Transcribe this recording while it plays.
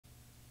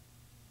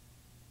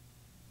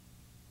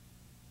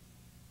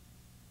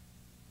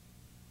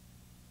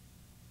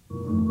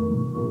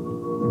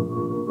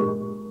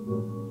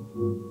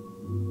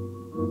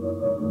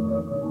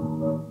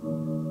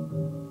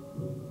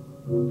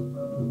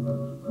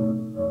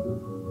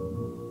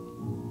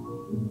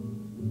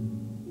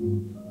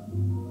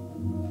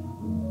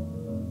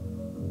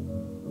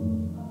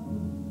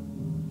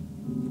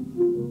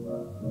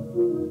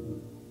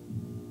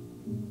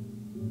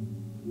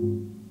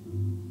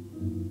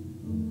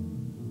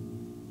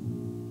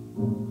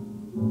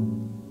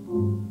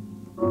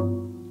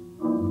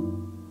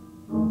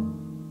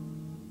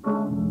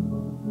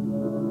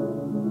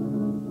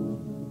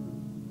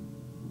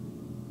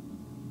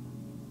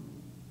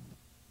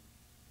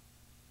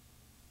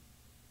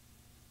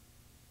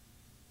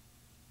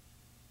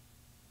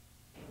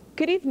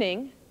Good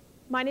evening.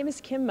 My name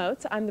is Kim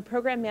Motes. I'm the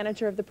program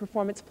manager of the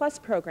Performance Plus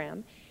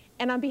program.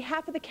 And on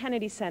behalf of the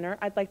Kennedy Center,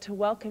 I'd like to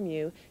welcome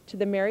you to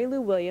the Mary Lou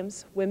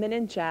Williams Women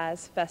in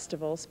Jazz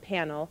Festivals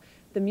panel,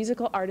 The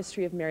Musical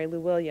Artistry of Mary Lou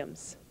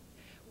Williams.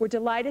 We're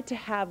delighted to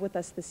have with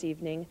us this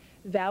evening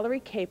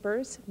Valerie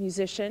Capers,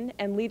 musician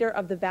and leader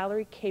of the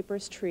Valerie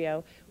Capers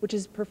Trio, which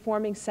is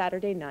performing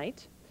Saturday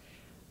night.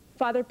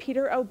 Father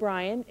Peter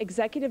O'Brien,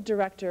 executive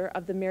director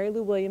of the Mary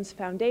Lou Williams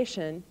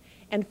Foundation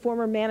and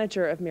former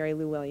manager of Mary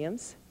Lou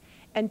Williams,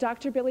 and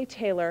Dr. Billy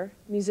Taylor,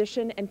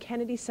 musician and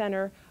Kennedy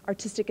Center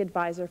artistic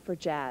advisor for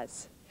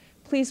jazz.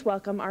 Please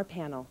welcome our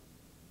panel.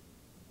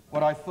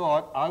 What I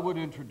thought, I would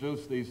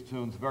introduce these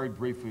tunes very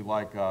briefly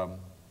like a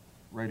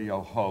radio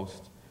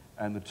host,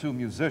 and the two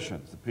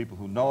musicians, the people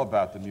who know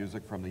about the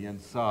music from the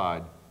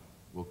inside,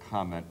 will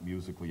comment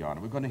musically on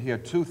it. We're going to hear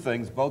two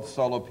things, both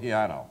solo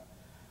piano.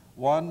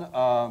 One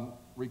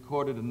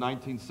recorded in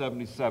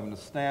 1977, a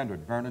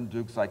standard, Vernon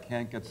Duke's I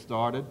Can't Get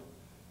Started,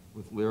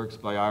 with lyrics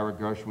by Ira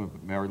Gershwin,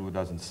 but Mary Lou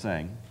doesn't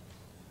sing,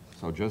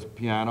 so just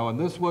piano. And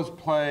this was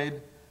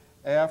played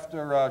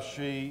after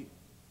she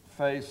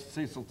faced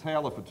Cecil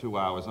Taylor for 2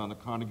 hours on the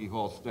Carnegie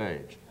Hall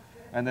stage.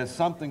 And there's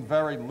something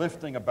very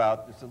lifting about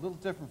it. It's a little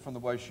different from the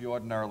way she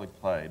ordinarily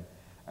played.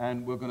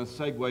 And we're going to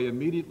segue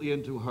immediately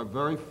into her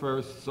very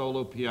first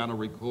solo piano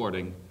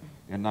recording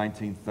in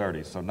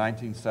 1930. So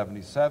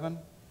 1977,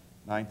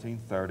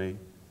 1930,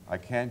 I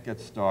Can't Get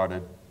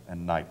Started,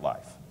 and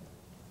Nightlife.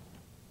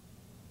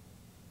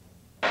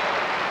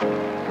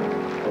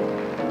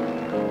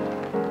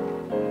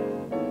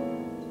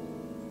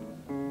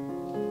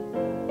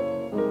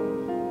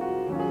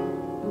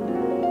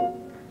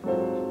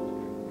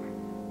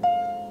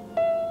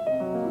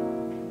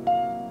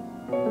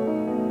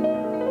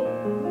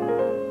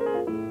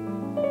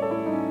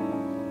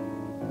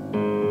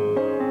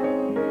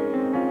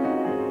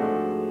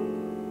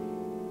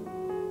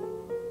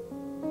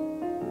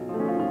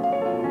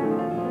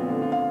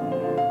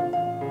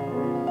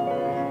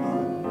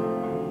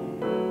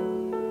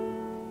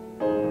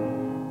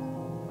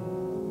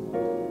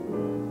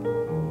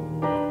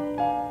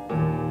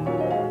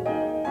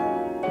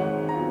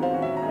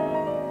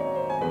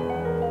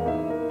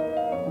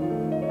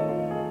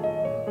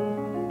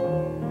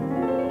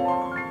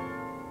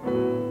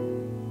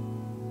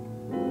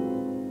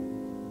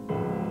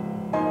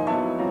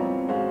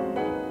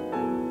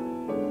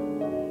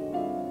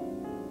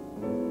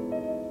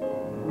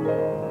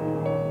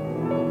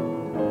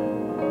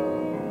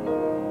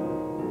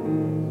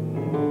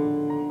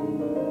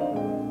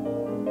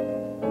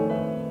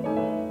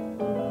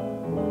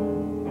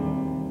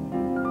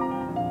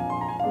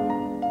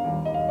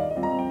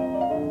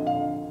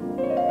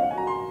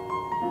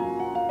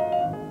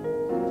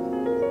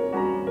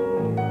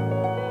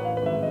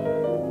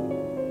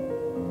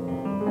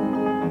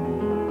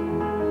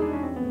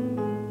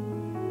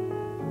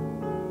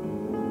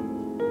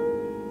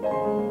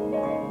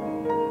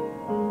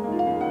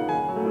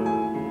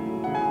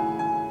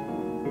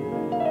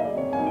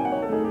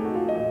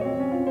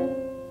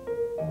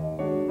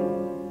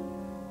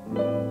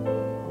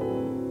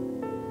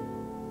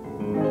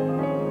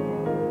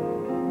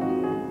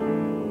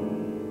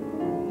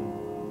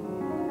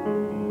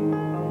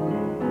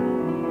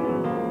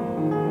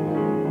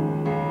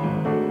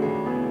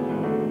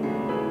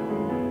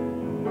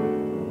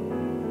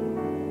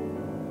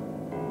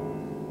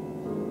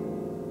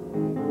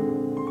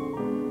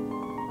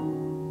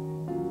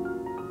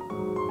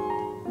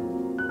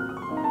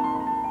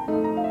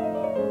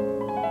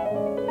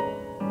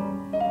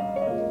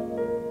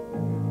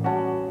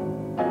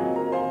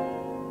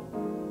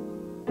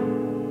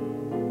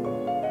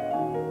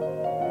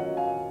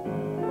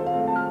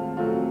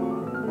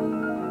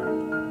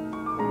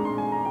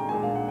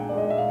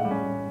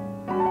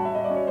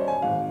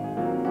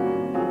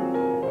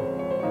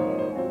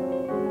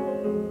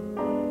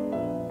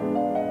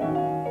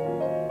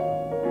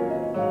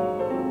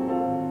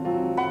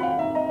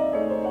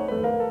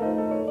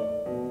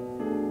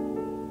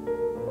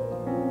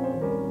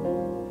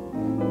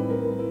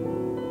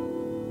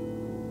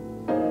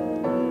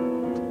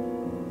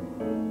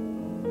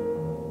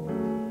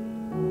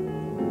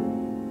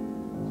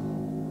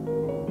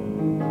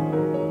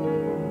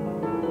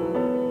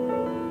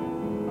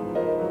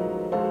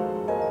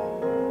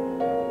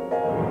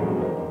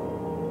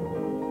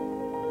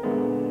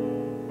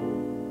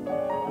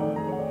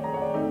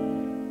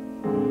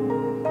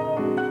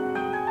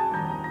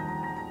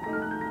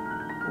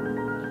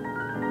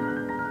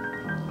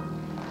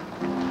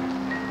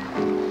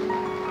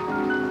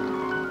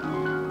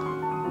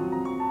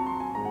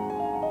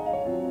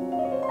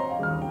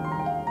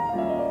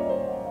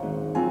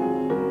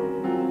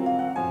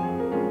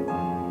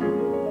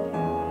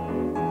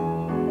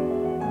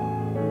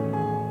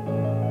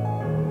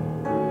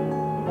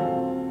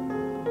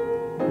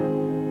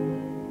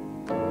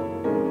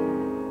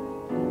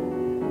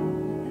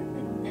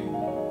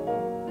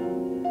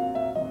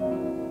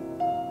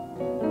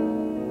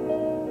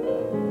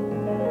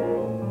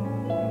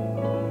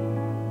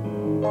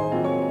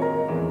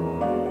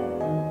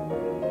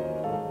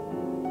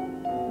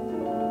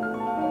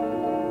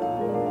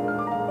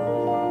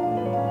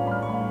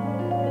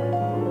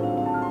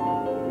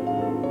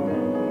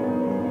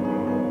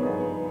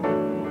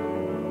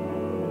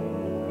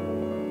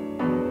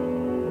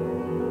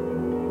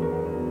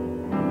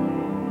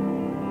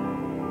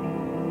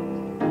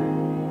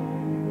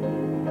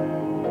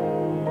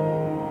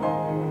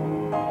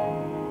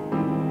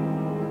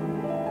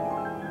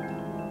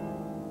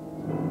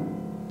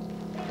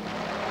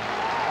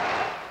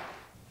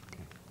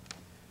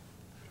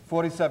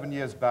 47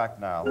 years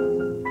back now.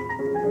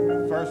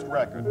 First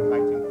record,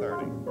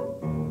 1930.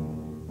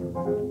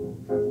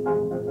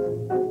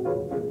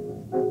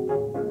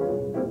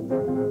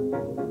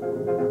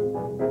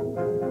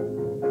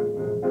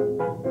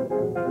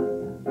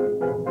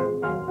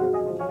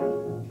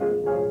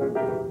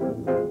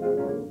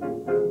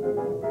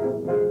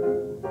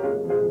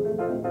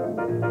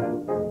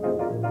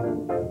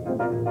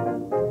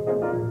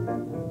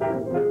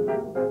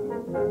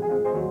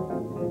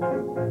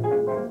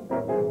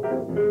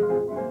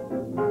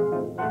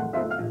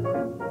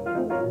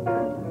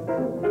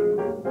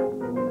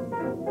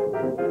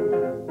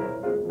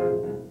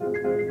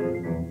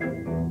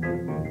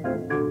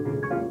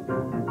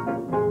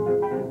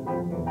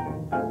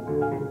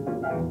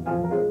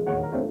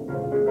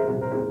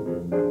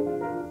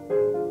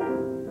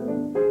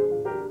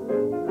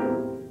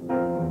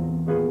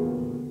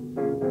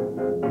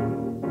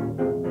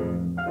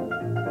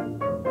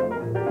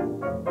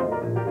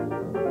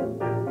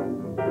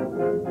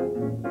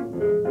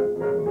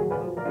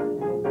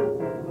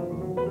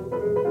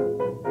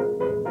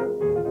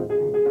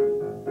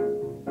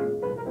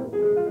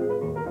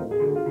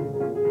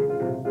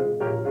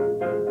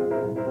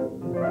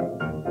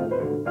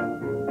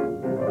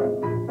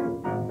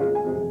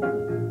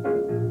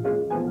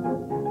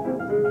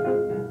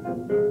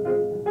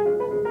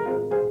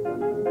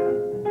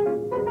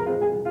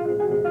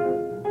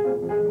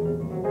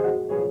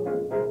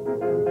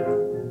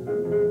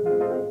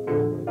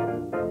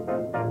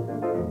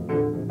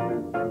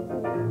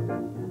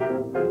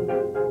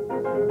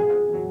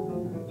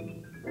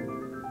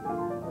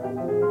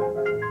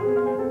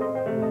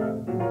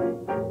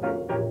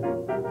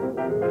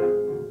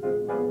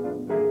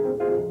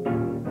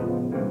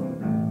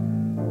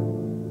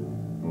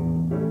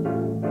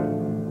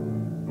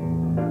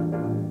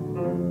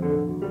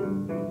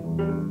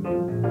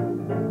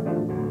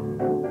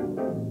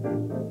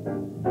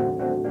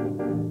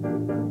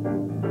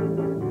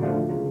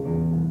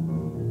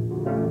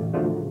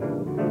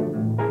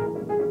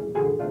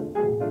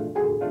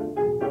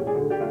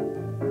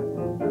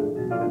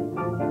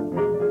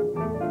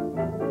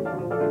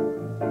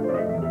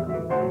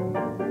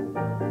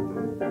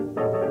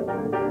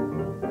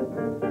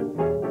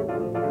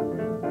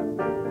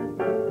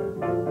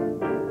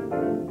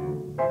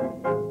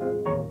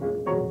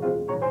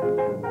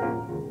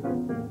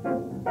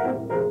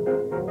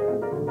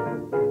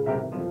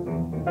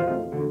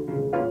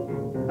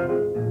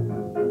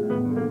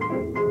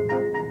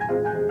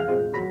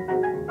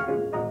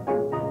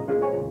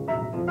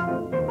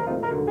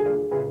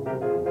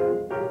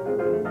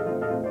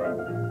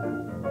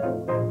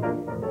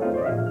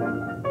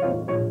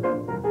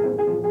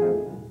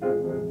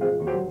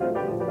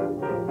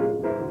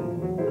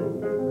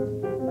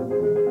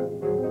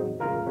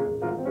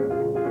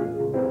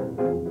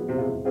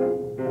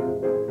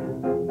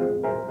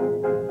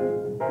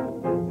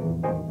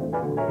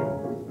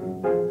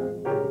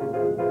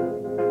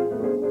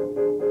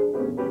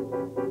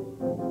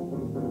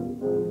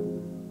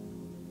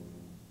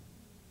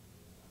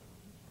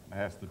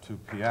 Ask the two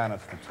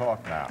pianists to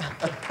talk now.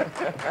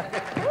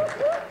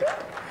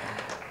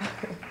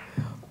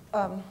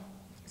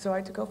 So I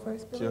had to go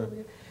first, Bill?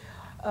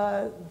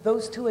 Sure.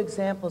 Those two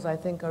examples, I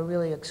think, are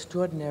really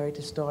extraordinary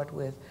to start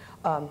with.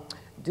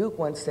 Duke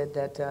once said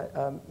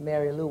that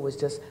Mary Lou was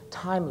just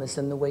timeless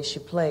in the way she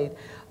played.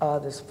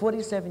 There's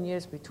 47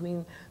 years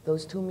between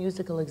those two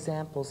musical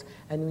examples,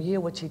 and you hear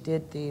what she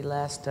did the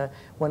last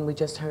one we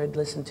just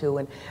listened to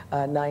in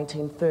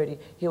 1930.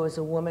 Here was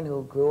a woman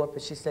who grew up,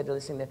 as she said,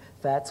 listening to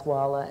Fats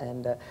Waller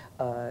and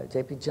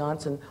J.P.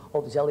 Johnson,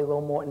 old Jelly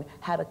Roll Morton,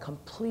 had a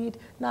complete,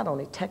 not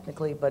only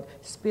technically, but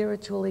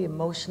spiritually,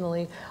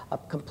 emotionally, a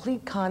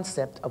complete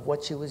concept of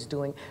what she was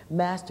doing,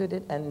 mastered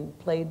it, and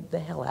played the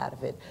hell out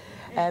of it.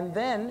 And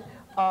then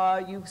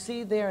you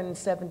see there in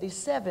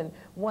 '77,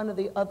 one of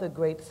the other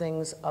great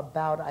things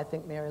about, I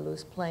think, Mary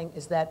Lou's playing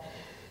is that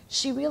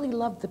she really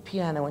loved the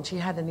piano, and she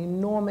had an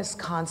enormous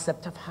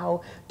concept of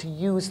how to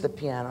use the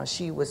piano.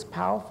 She was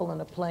powerful in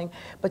her playing,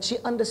 but she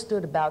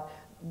understood about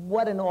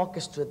what an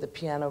orchestra the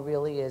piano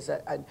really is,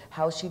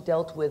 how she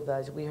dealt with,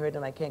 as we heard,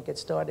 and I can't get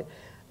started,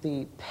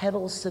 the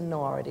pedal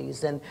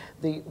sonorities and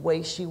the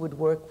way she would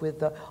work with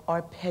the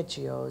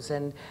arpeggios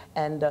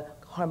and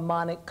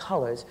harmonic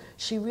colors.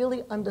 She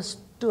really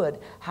understood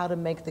how to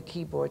make the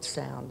keyboard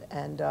sound,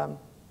 and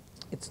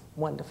it's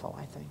wonderful,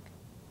 I think.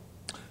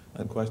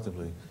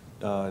 Unquestionably.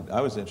 I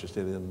was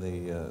interested in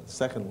the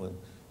second one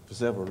for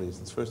several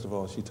reasons. First of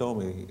all, she told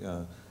me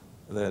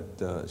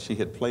that she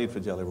had played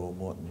for Jelly Roll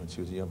Morton when she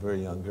was a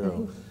very young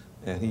girl,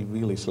 and he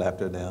really slapped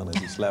her down, and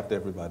he slapped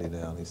everybody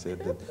down. He said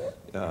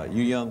that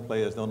you young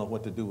players don't know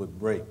what to do with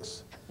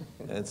breaks.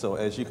 And so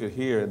as you could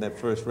hear in that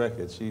first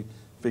record, she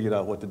figured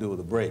out what to do with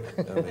a break.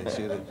 I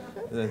mean,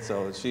 and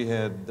so she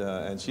had,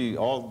 and she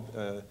all,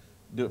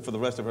 for the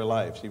rest of her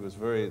life, she was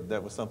very,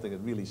 that was something that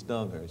really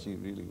stung her. She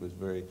really was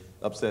very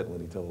upset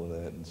when he told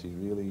her that, and she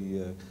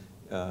really,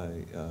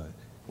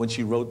 when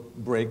she wrote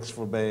breaks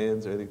for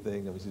bands or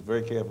anything, I mean, she's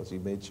very careful. She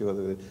made sure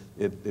that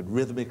it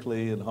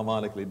rhythmically and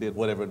harmonically did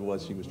whatever it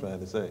was she was trying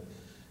to say.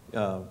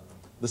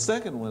 The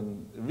second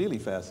one really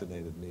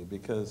fascinated me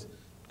because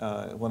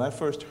when I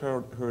first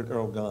heard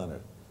Earl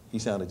Garner, he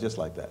sounded just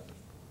like that.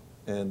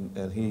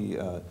 And he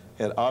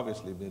had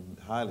obviously been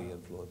highly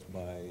influenced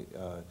by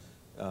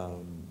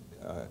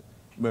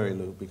Mary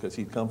Lou because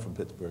he'd come from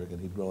Pittsburgh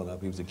and he'd grown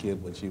up. He was a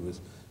kid when she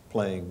was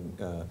playing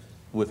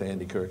with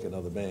Andy Kirk and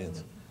other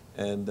bands.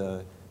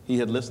 And he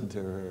had listened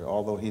to her,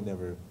 although he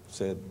never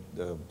said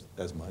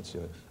as much.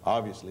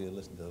 Obviously, he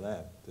listened to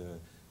that.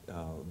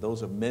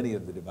 Those are many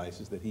of the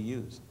devices that he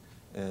used.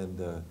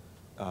 And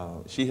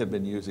she had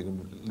been using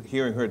them.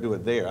 Hearing her do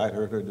it there, I'd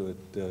heard her do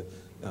it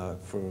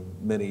for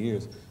many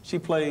years. She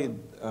played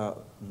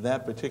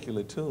that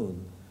particular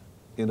tune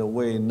in a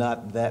way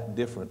not that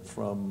different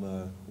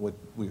from what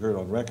we heard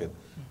on record.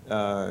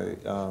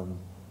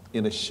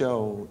 In a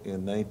show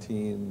in it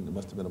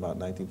must have been about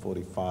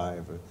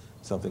 1945 or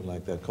something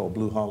like that, called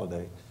Blue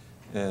Holiday,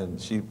 and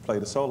she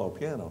played a solo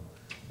piano.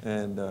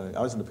 And I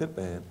was in the pit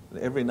band, and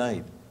every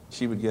night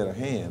she would get her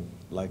hand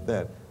like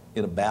that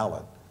in a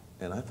ballad.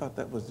 And I thought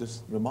that was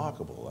just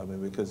remarkable. I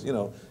mean, because, you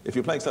know, if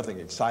you're playing something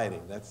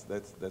exciting,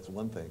 that's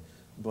one thing.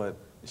 But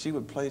she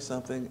would play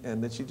something,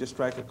 and then she'd just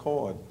strike a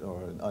chord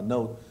or a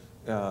note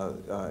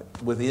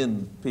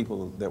within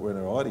people that were in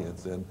her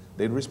audience, and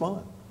they'd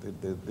respond.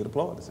 They'd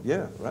applaud. They said,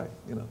 yeah, right,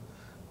 you know.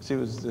 She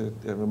was a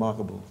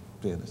remarkable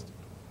pianist.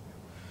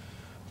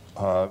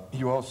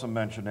 You also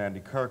mentioned Andy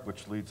Kirk,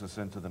 which leads us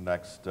into the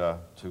next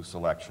two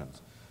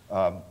selections.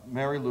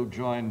 Mary Lou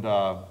joined,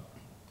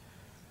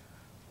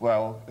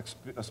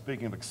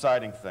 speaking of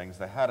exciting things,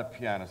 they had a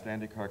pianist,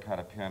 Andy Kirk had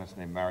a pianist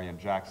named Marion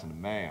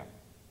Jackson Mann,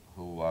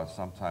 who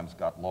sometimes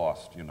got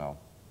lost, you know,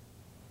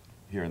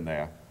 here and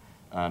there.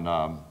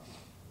 And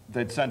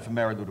they'd send for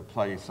Mary Lou to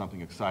play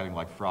something exciting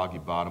like Froggy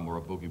Bottom or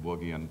a Boogie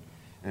Woogie, and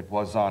it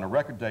was on a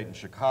record date in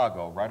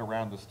Chicago, right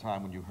around this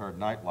time when you heard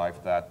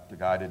Nightlife, that the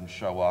guy didn't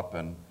show up,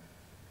 and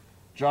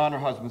John, her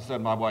husband, said,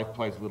 my wife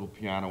plays a little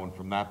piano, and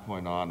from that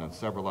point on, and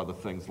several other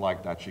things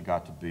like that, she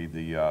got to be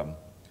the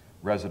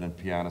resident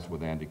pianist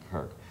with Andy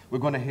Kirk. We're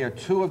going to hear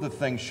two of the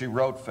things she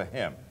wrote for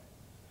him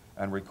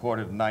and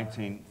recorded in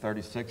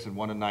 1936 and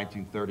one in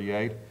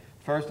 1938.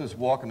 First is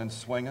Walkin' and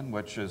Swingin',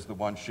 which is the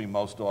one she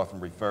most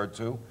often referred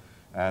to.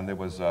 And there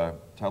was a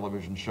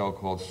television show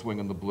called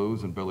Swingin' the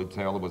Blues, and Billy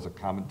Taylor was a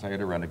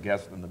commentator and a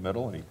guest in the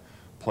middle, and he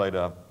played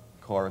a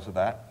chorus of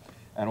that.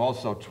 And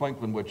also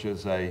Twinklin', which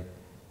is a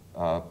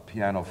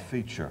piano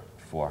feature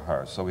for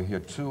her. So we hear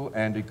two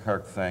Andy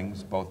Kirk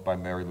things, both by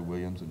Mary Lou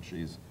Williams, and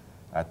she's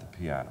at the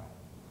piano.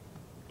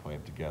 Play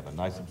them together,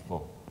 nice and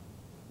full.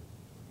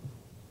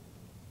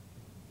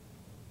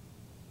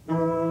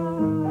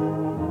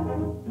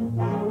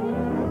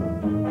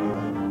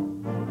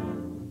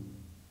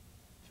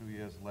 2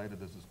 years later,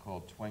 this is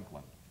called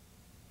Twinklin'.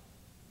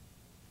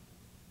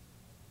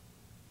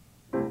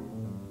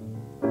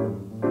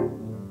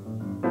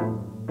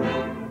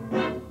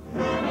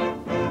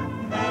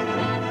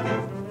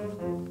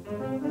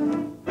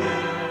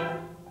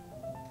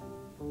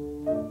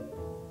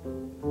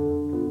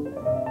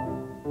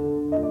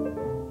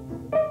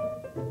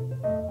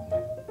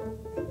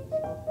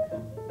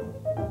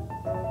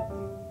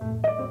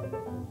 2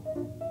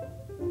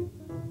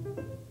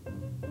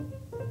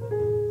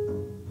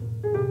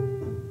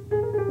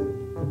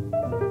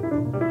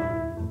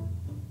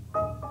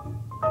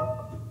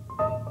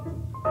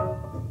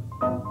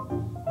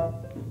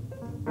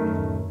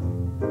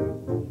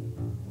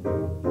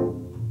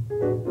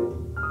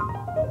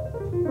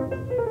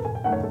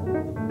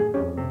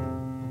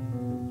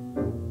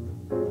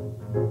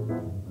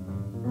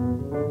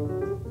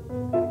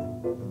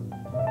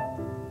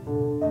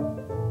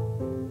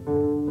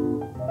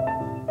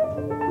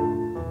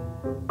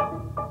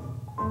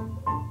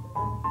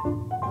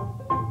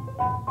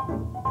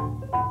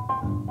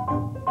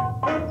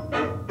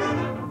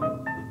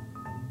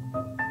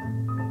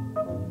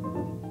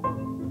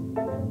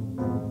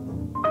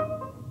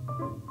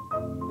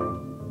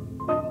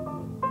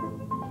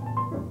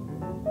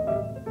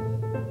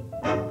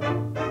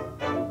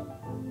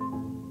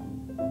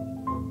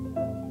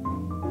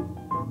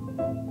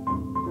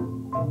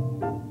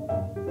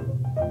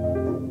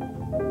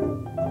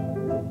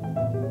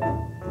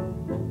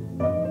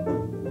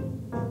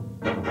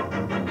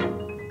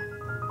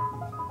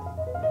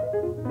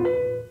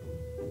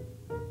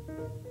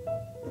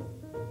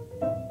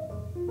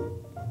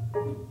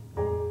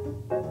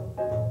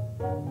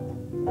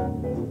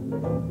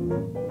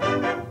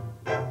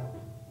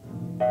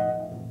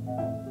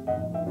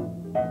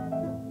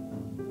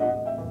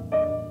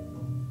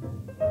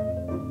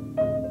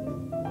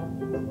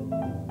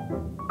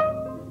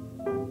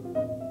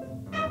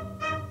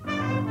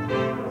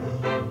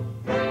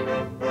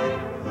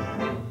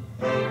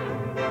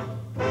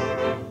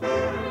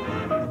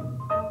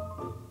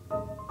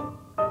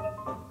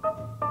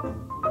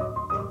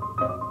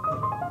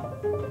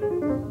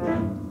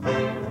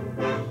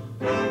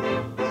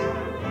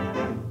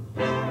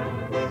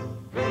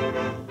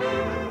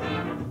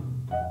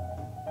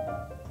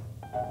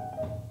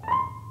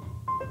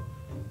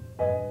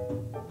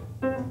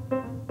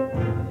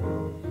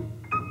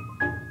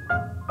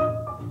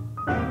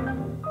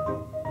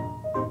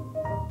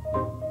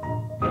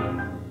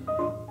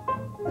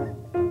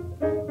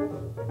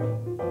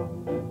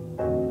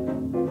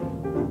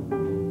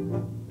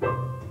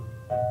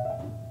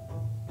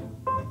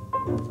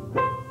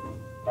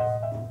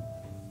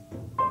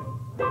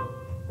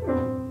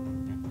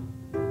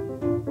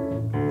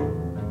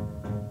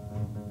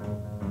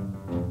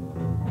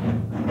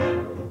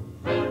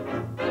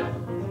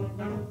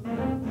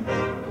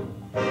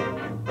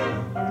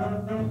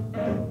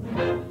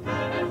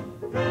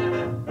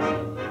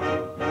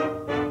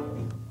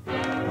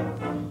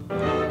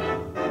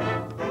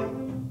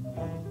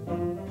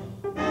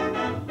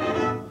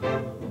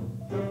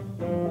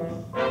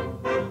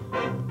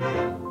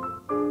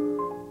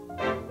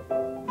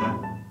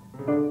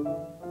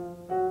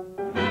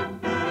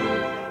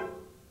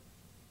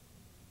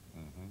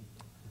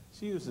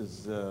 She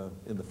uses,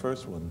 in the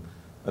first one,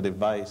 a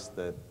device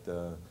that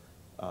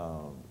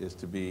is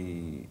to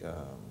be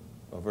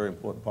a very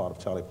important part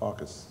of Charlie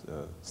Parker's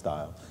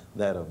style,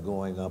 that of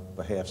going up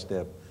a half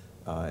step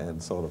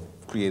and sort of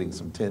creating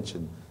some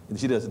tension. And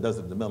she does it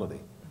in the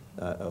melody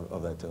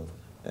of that tune.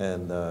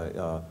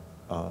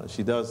 And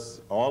she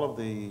does all of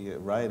the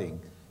writing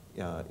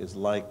is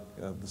like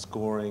the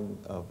scoring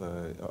of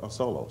a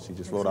solo. She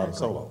just wrote out a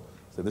solo.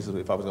 So this is,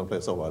 if I was going to play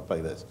a solo, I'd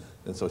play this.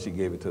 And so she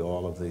gave it to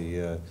all of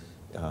the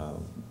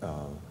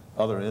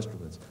other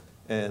instruments.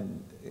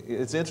 And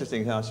it's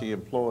interesting how she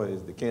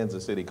employs the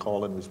Kansas City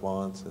call and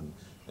response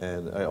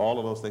and all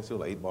of those things too,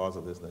 like 8 bars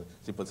of this, and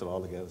she puts it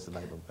all together. It's a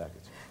nice little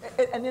package.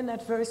 And in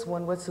that first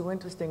one, what's so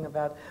interesting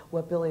about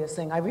what Billy is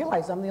saying, I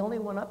realize I'm the only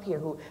one up here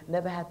who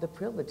never had the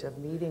privilege of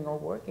meeting or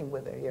working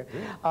with her here.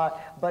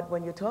 But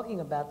when you're talking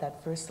about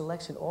that first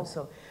selection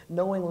also,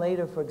 knowing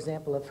later, for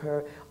example, of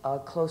her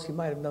close, you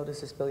might have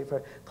noticed this, Billy, of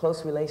her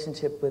close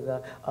relationship with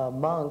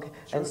Monk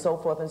and so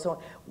forth and so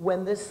on.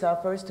 When this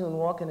first tune,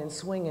 Walking and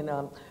Swinging,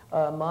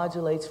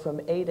 modulates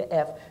from A to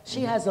F,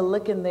 she has a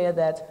lick in there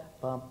that's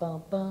bum,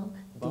 bum, bum,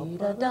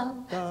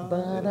 dee-da-dum,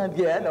 ba-dum.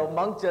 Yeah, no,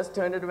 Monk just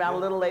turned it around a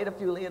little later, a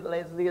few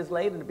years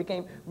later, and it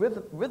became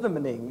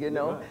rhythming, you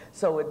know. Right.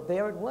 So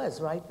there it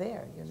was, right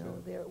there, you know,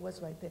 there it was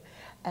right there.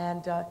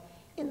 And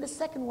in the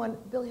second one,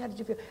 Billy, how did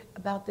you feel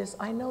about this?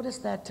 I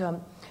noticed that,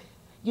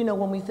 you know,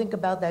 when we think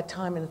about that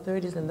time in the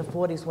 30s and the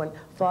 40s when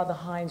Father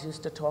Hines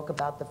used to talk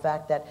about the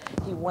fact that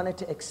he wanted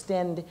to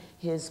extend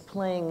his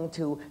playing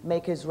to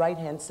make his right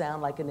hand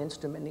sound like an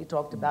instrument. He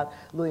talked about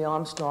Louis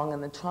Armstrong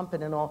and the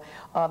trumpet and all.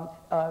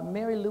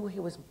 Mary Lou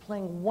here was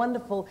playing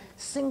wonderful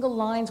single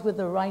lines with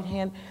the right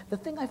hand. The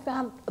thing I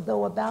found,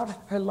 though, about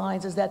her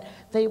lines is that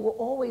they were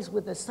always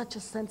with such a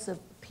sense of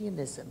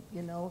pianism,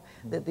 you know,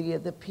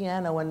 the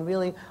piano, and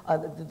really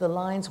the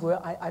lines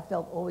were, I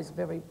felt, always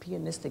very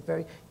pianistic,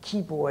 very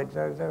keyboard,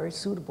 very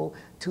suitable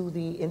to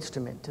the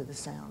instrument, to the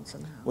sound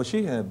somehow. Well,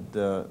 she had,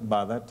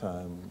 by that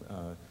time,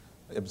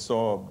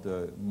 absorbed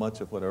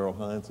much of what Earl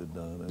Hines had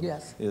done. And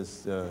yes.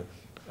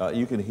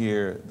 You can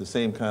hear the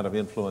same kind of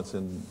influence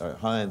in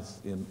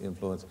Hines'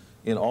 influence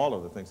in all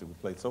of the things that we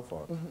played so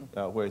far,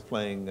 where he's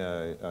playing,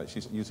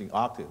 she's using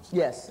octaves.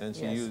 Yes. And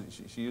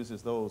she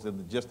uses those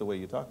in just the way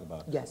you're talking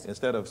about. Yes.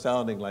 Instead of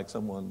sounding like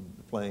someone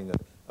playing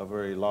a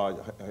very large,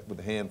 with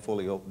the hand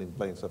fully opening,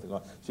 playing something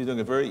like, she's doing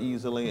it very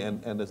easily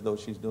and as though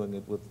she's doing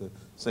it with the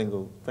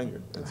single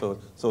finger. And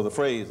so the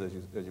phrase, as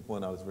you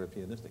point out, is very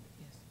pianistic.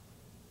 Yes.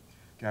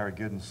 Gary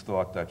Giddens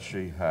thought that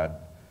she had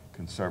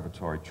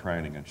conservatory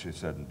training, and she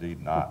said,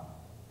 indeed not.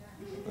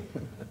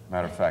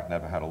 Matter of fact,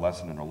 never had a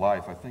lesson in her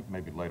life. I think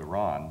maybe later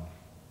on,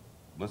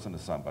 listened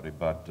to somebody,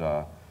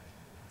 but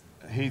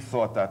he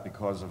thought that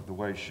because of the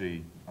way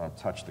she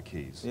touched the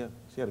keys. Yeah,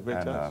 she had a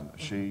great touch.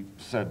 She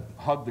said,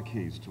 hug the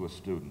keys to a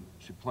student.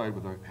 She played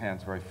with her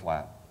hands very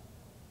flat,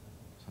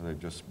 so they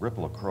just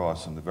ripple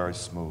across and they're very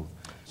smooth.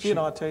 She and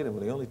Art Tatum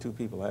were the only two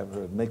people I ever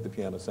heard make the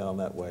piano sound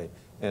that way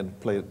and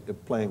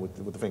playing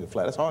with the finger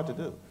flat. It's hard to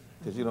do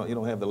because you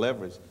don't have the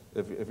leverage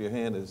if your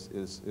hand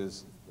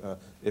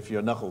if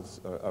your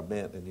knuckles are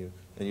bent and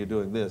you're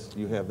doing this,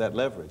 you have that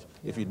leverage.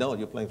 If you don't,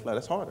 you're playing flat.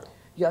 It's harder.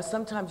 Yeah,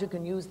 sometimes you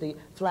can use the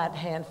flat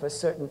hand for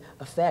certain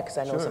effects.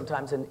 I know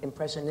sometimes in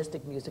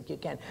impressionistic music you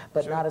can,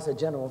 but not as a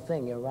general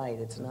thing. You're right.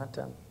 It's not.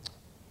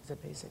 It's a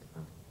basic.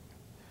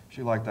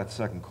 She liked that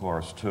second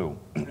chorus too.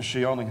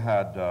 She only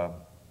had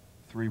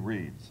 3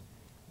 reeds,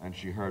 and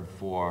she heard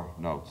 4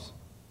 notes.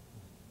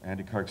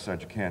 Andy Kirk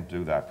said, "You can't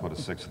do that. Put a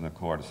 6th in the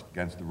chord. It's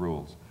against the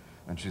rules."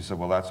 And she said,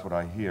 "Well, that's what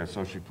I hear."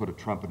 So she put a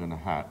trumpet in a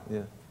hat.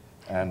 Yeah.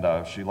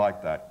 And she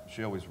liked that.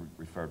 She always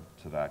referred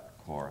to that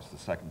chorus the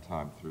second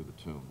time through the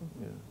tune.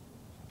 Yeah.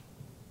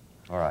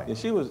 All right. Yeah,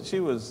 she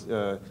was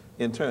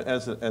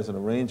as an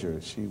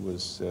arranger, she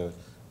was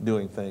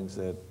doing things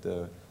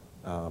that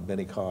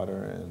Benny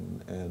Carter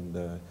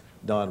and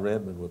Don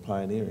Redman were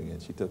pioneering,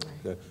 and she took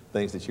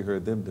things that she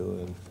heard them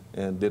do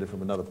and did it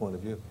from another point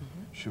of view.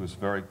 She was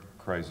very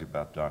crazy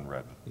about Don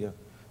Redman. Yeah.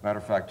 Matter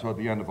of fact, toward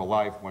the end of her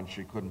life, when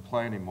she couldn't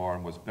play anymore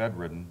and was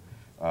bedridden,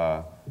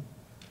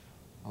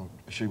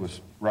 she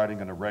was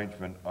writing an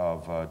arrangement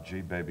of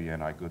Gee Baby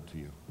Ain't I Good to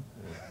You.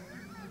 Yeah.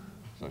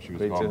 So she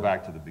was going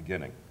back to the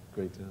beginning.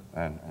 Great job.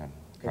 And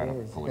kind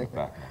of pulling it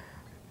back. Okay.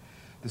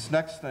 This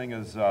next thing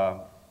is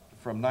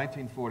from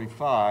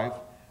 1945,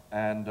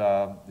 and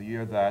the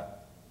year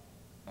that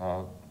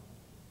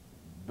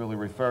Billy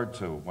referred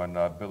to, when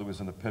Billy was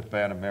in the pit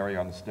band and Mary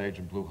on the stage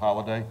in Blue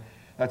Holiday.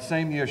 That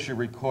same year, she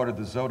recorded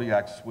the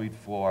Zodiac Suite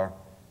for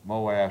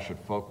Mo Ash at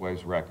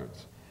Folkways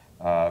Records.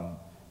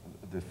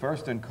 The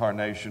first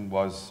incarnation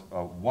was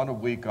 1 a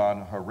week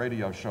on her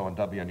radio show on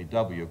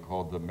WNEW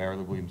called the Mary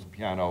Lou Williams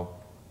Piano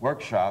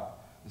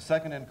Workshop. The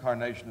second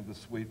incarnation of the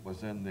suite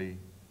was in the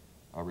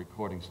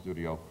recording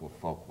studio for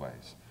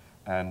Folkways.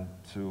 And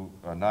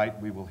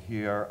tonight we will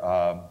hear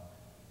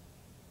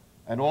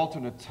an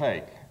alternate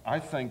take. I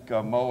think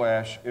Mo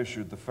Ash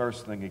issued the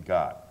first thing he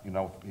got. You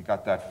know, he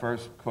got that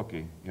first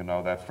cookie, you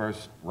know, that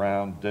first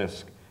round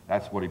disc.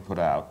 That's what he put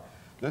out.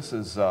 This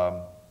is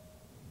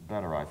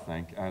better, I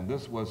think. And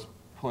this was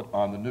put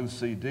on the new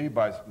CD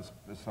by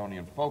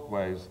Smithsonian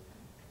Folkways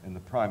in the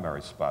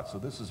primary spot. So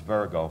this is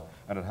Virgo,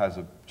 and it has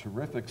a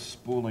terrific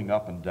spooling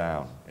up and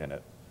down in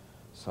it.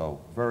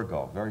 So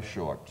Virgo, very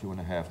short,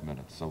 2.5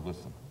 minutes. So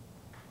listen.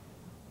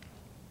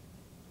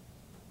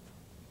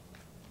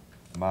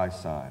 My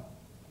sign.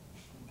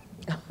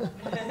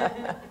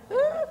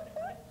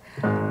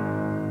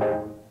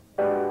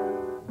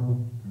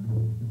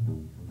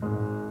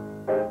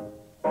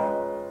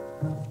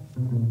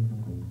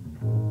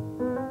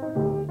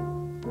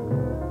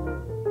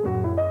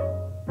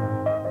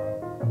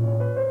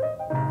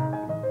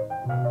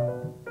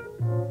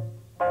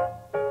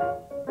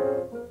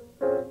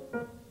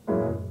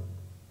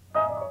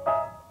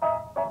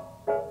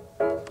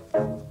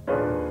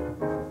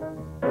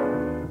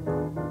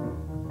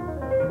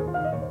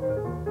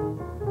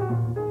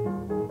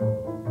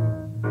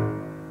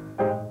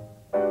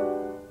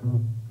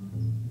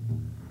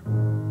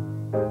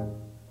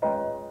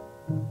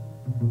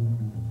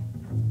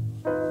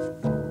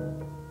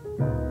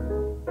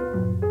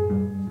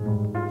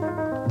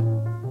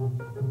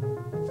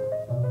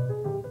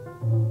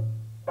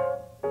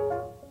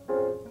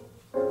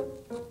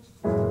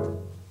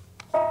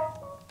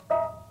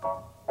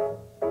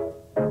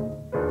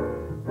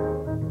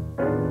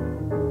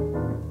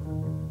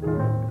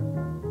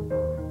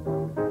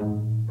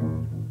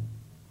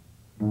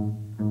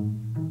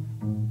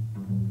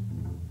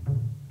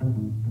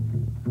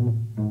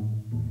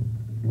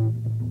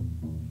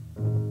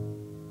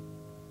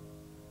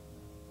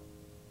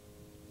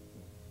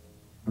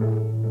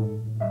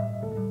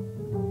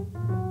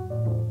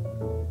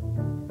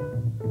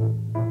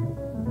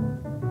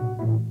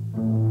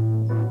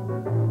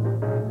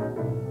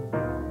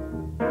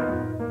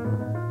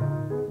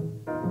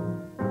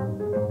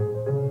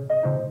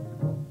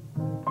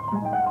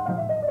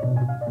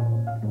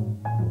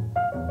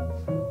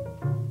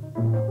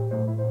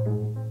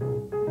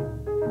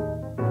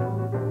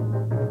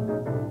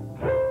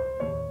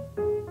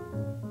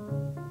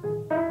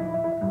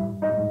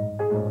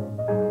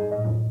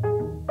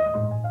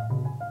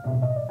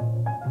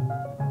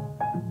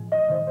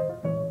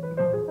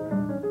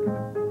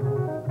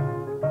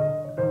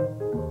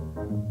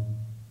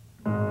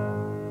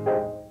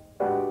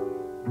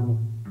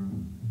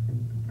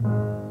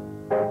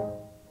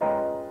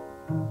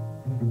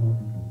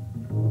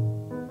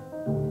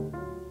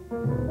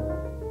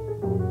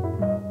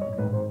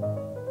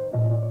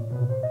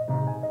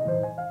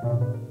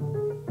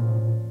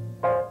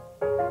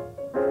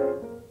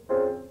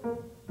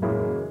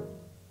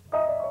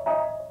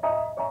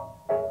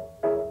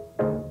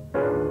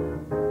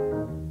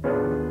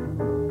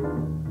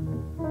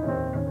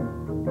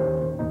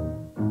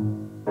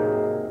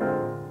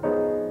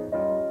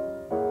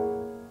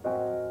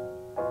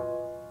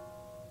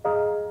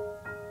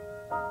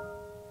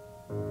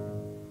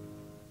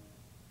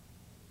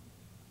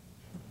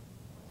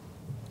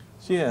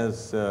 She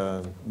has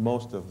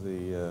most of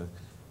the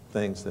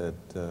things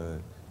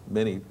that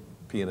many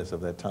pianists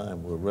of that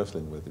time were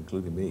wrestling with,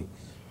 including me,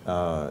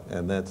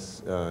 and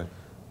that's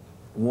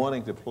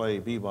wanting to play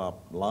bebop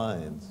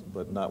lines,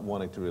 but not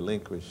wanting to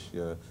relinquish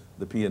the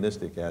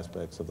pianistic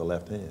aspects of the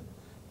left hand.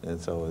 And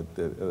so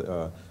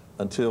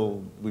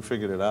until we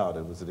figured it out,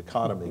 it was a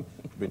dichotomy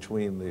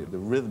between the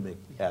rhythmic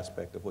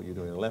aspect of what you're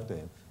doing in the left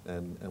hand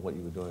and what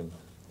you were doing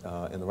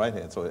in the right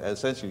hand. So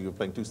essentially, you're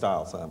playing two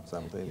styles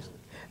simultaneously.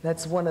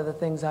 That's one of the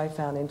things I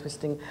found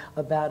interesting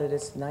about it.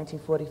 It's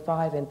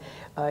 1945, and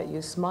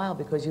you smile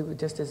because you,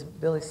 just as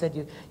Billy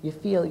said, you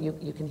feel,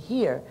 you can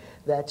hear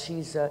that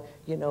she's,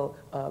 you know,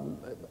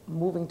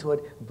 moving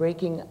toward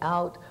breaking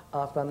out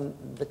from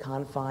the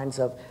confines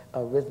of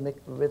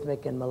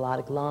rhythmic and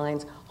melodic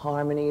lines,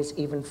 harmonies,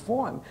 even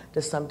form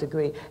to some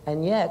degree.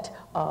 And yet,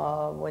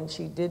 when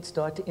she did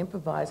start to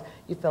improvise,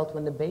 you felt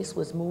when the bass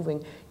was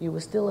moving, you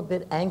were still a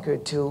bit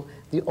anchored to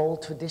the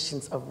old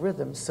traditions of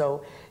rhythm.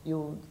 So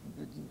you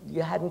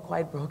hadn't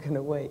quite broken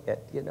away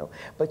yet, you know.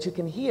 But you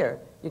can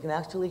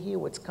actually hear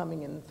what's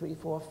coming in 3,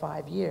 4,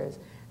 5 years.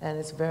 And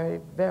it's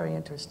very, very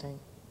interesting.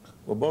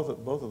 Well, both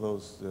of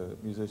those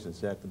musicians,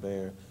 Jack the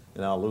Bear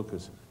and Al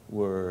Lucas,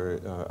 were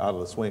out of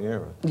the swing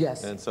era.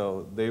 Yes. And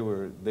so they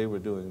were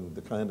doing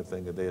the kind of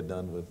thing that they had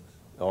done with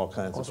all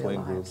kinds of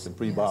swing groups and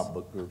pre-bop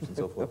book groups and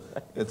so forth.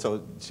 And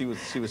so she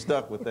was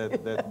stuck with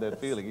that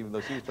feeling, even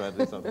though she was trying to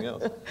do something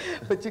else.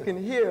 But you can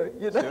hear,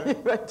 you know, Sure.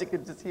 right? You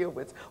can just hear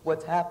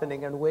what's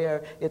happening and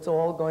where it's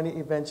all going to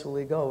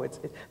eventually go.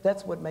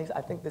 That's what makes,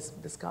 I think,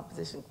 this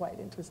composition quite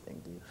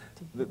interesting.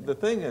 The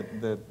thing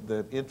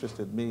that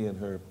interested me in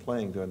her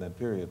playing during that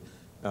period,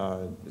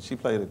 she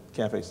played at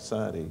Cafe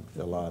Society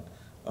a lot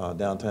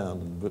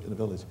downtown in the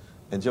village,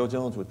 and Joe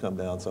Jones would come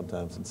down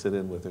sometimes and sit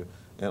in with her.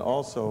 And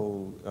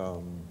also,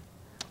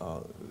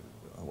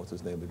 what's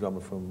his name, the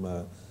drummer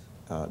from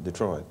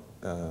Detroit,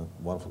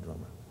 wonderful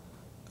drummer.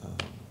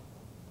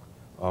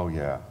 Oh,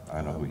 yeah,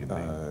 I know who you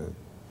mean.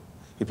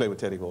 He played with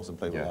Teddy Wilson,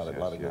 played with a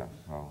lot of good.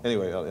 Oh.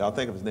 Anyway, I'll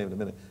think of his name in a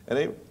minute. At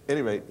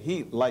any rate,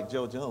 he, like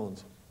Joe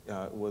Jones,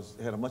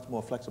 had a much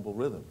more flexible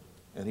rhythm,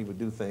 and he would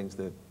do things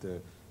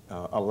that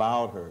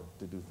allowed her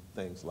to do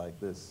things like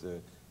this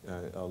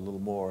a little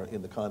more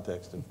in the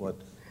context of what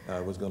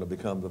was going to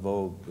become the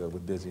vogue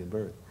with Dizzy and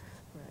Bird.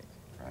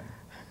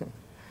 Right.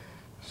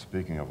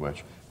 Speaking of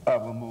which,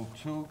 we'll move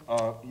 2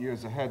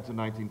 years ahead to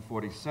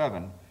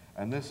 1947,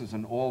 and this is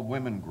an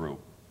all-women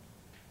group.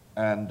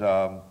 And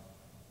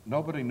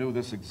nobody knew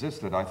this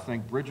existed. I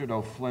think Bridget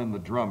O'Flynn, the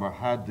drummer,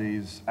 had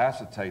these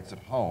acetates at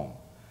home,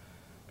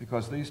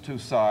 because these 2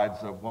 sides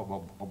of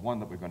one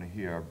that we're going to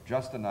hear,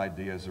 Just an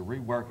Idea, is a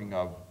reworking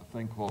of a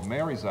thing called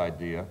Mary's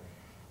Idea,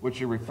 which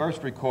she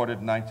first recorded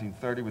in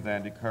 1930 with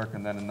Andy Kirk,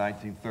 and then in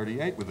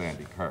 1938 with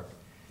Andy Kirk.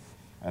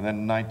 And then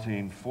in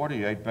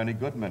 1948, Benny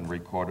Goodman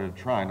recorded it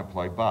trying to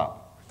play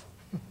bop.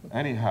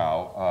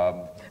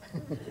 Anyhow,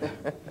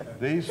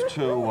 these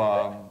 2,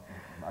 I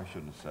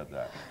shouldn't have said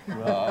that.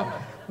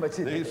 But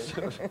you did.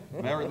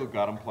 Mary Lou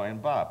got him playing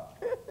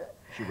bop.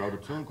 She wrote a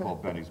tune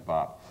called Benny's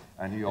Bop,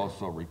 and he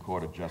also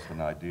recorded Just an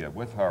Idea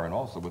with her and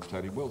also with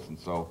Teddy Wilson.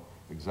 So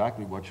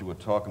exactly what you were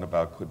talking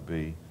about could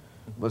be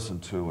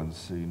listened to and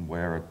seen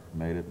where it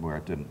made it and where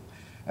it didn't.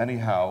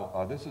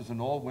 Anyhow, this is an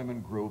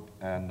all-women group,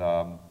 and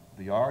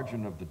the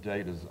origin of the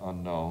date is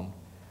unknown.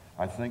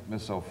 I think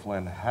Miss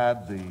O'Flynn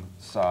had the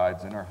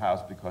sides in her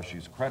house because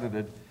she's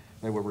credited.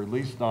 They were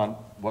released on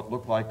what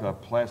looked like a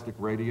plastic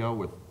radio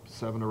with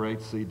 7 or 8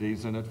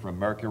 CDs in it from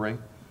Mercury.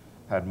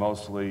 Had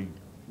mostly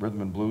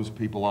rhythm and blues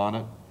people on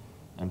it,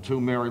 and 2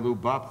 Mary Lou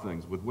bop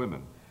things with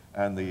women.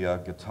 And the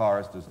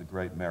guitarist is the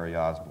great Mary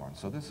Osborne.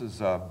 So this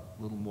is a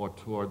little more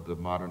toward the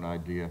modern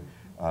idea,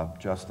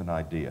 Just an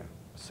Idea.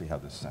 Let's see how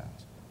this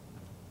sounds.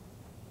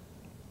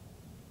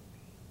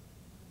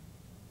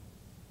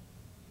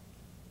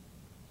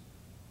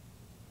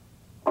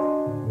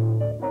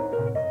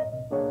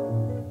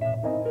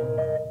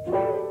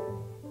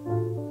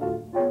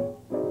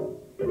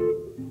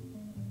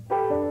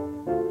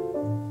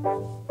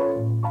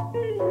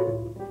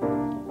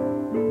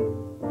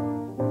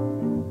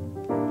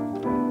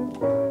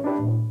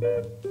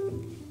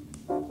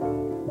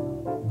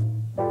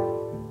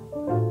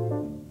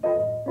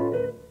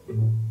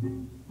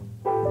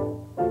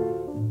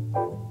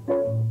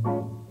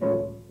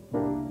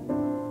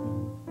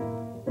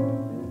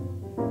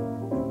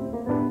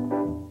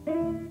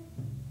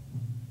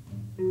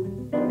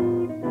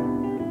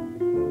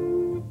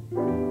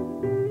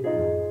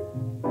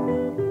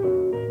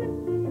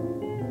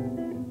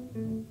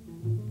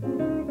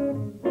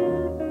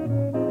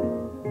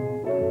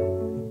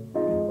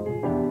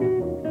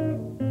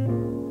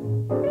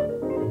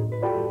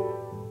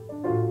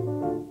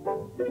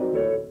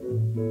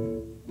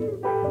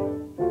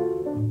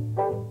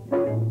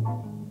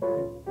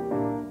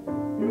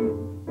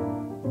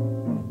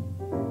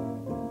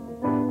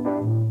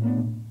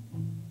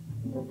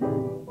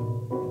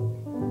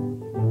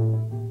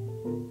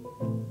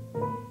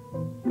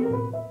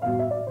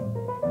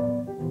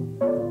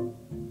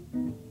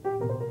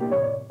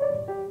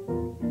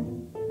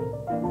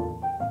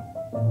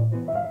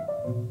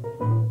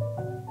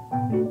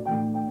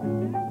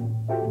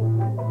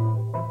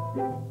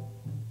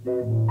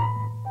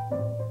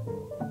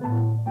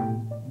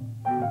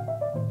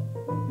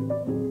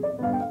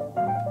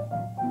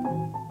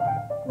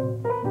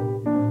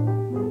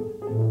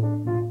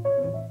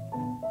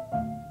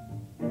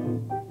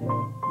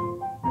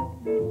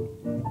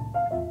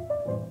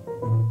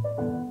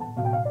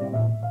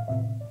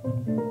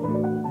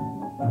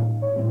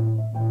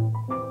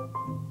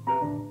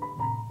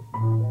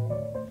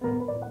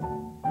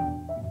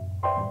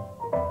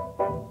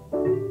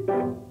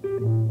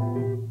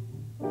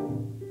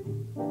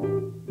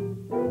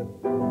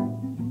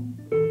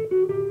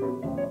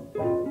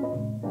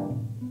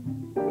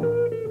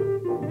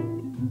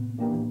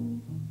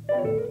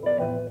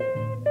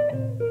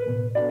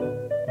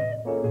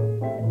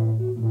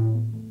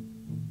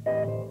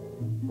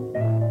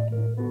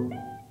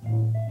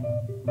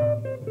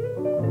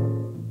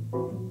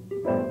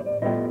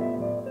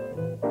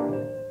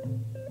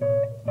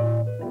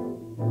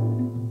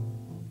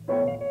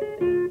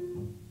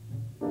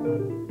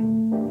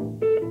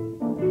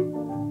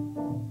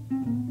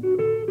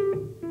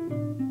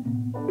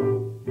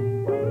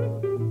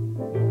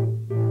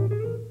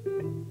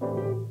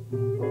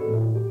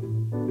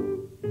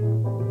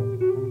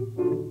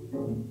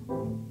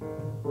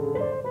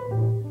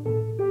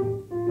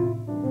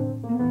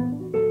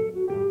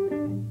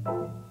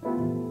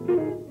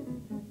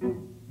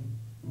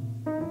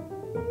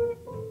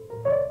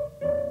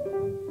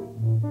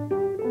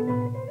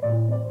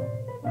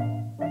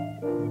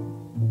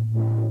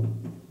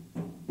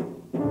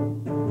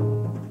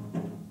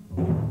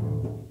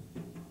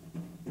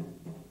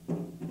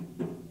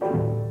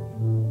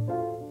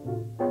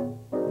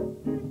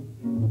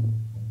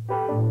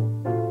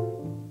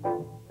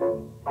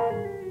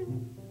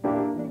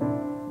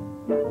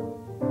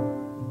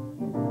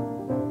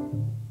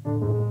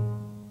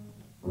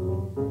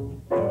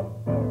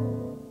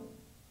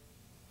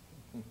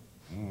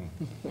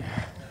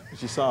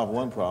 She solved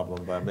one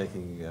problem by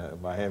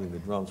by having the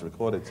drums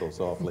recorded so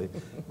softly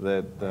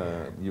that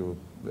you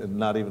were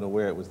not even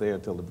aware it was there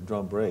until the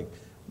drum break.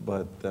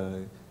 But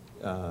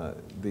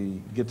the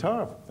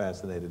guitar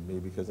fascinated me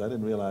because I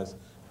didn't realize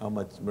how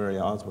much Mary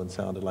Osmond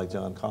sounded like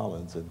John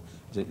Collins and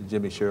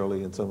Jimmy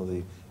Shirley and some of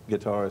the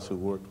guitarists who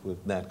worked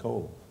with Nat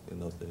Cole in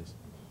those days.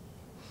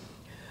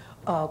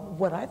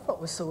 What I thought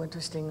was so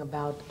interesting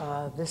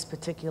about this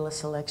particular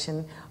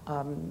selection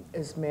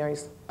is Mary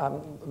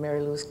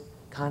Lou's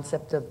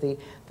concept of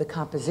the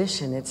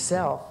composition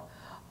itself.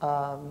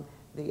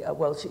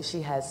 Well,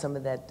 she has some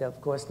of that,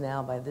 of course,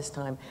 now by this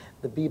time,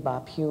 the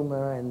bebop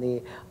humor and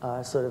the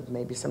sort of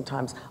maybe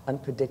sometimes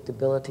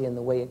unpredictability in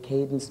the way a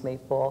cadence may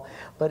fall.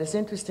 But it's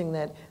interesting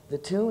that the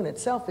tune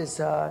itself is,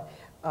 the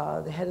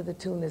head of the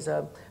tune is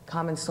a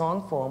common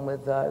song form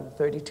with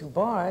 32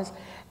 bars.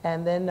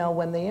 And then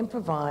when they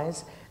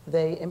improvise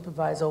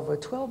over a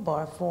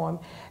 12-bar form.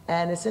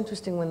 And it's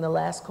interesting when the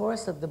last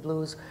chorus of the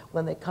blues,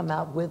 when they come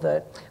out with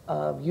a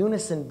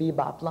unison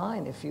bebop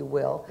line, if you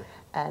will,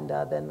 and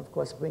then, of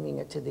course, bringing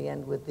it to the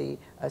end with the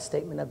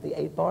statement of the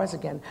 8 bars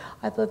again.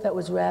 I thought that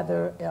was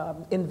rather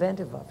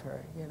inventive of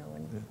her, you know,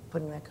 in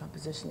putting that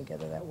composition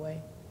together that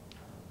way.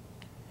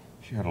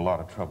 She had a lot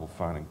of trouble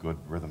finding good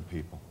rhythm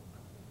people.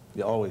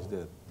 You always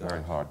did.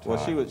 Very hard time.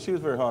 Well, she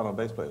was very hard on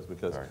bass players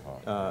because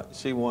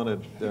she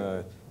wanted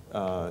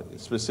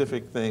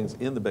specific things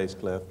in the bass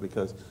clef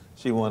because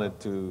she wanted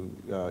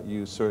to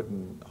use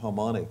certain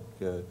harmonic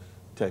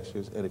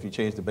textures, and if you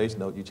change the bass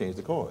note, you change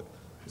the chord.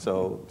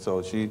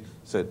 So she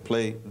said,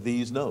 play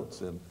these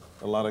notes, and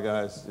a lot of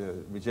guys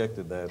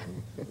rejected that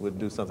and would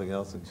do something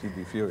else, and she'd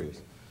be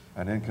furious.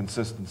 And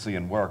inconsistency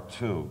in work,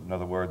 too. In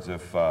other words,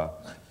 if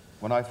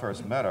when I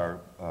first met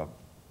her,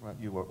 well,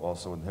 you were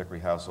also in the Hickory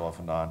House off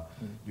and on,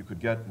 you could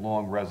get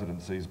long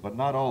residencies, but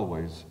not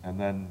always, and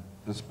then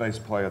this bass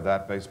player,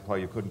 that bass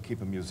player, you couldn't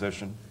keep a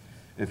musician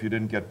if you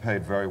didn't get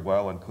paid very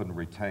well and couldn't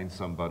retain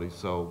somebody.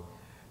 So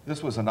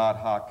this was an ad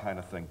hoc kind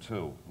of thing,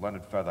 too.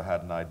 Leonard Feather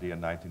had an idea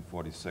in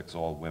 1946,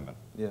 all women.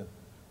 Yeah.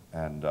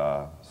 And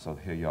so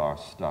here you are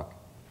stuck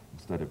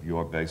instead of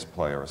your bass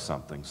player or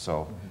something.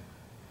 So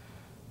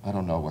I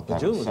don't know what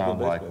that would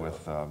sound like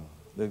with...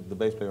 the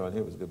bass player on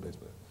here was a good bass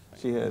player.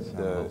 She had,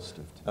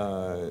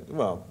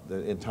 well,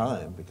 in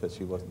time, because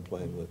she wasn't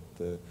playing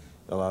with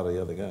a lot of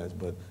the other guys,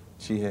 but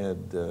she had,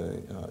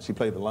 she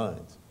played the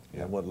lines.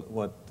 Yeah. And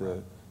what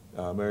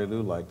Mary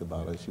Lou liked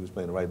about her, she was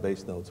playing the right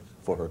bass notes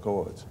for her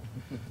chords.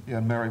 Yeah,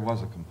 and Mary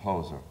was a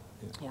composer,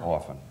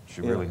 often.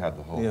 She really had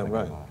the whole thing in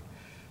mind.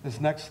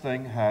 This next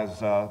thing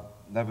has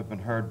never been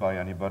heard by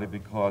anybody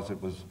because it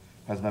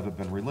has never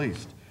been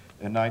released.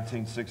 In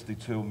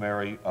 1962,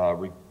 Mary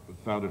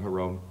founded her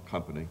own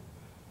company,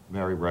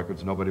 Mary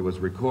Records. Nobody was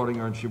recording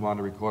her, and she wanted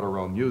to record her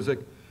own music.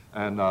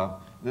 And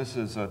this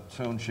is a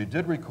tune she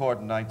did record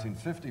in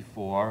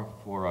 1954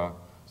 for a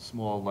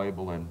small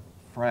label in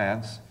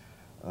France.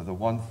 The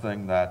one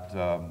thing that,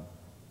 oh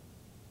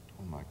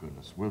my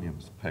goodness,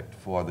 Williams picked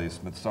for the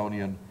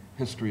Smithsonian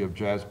History of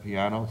Jazz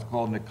Piano. It's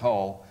called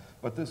Nicole,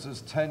 but this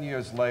is 10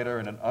 years later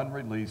in an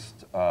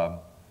unreleased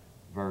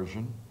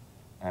version.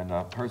 And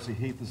Percy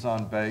Heath is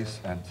on bass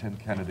and Tim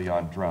Kennedy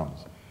on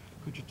drums.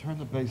 Could you turn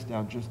the bass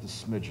down just a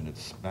smidgen?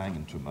 It's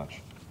banging too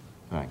much.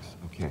 Thanks.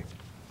 Okay.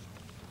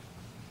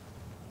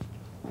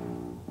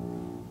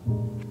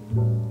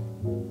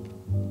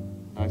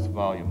 Nice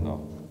volume,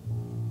 though.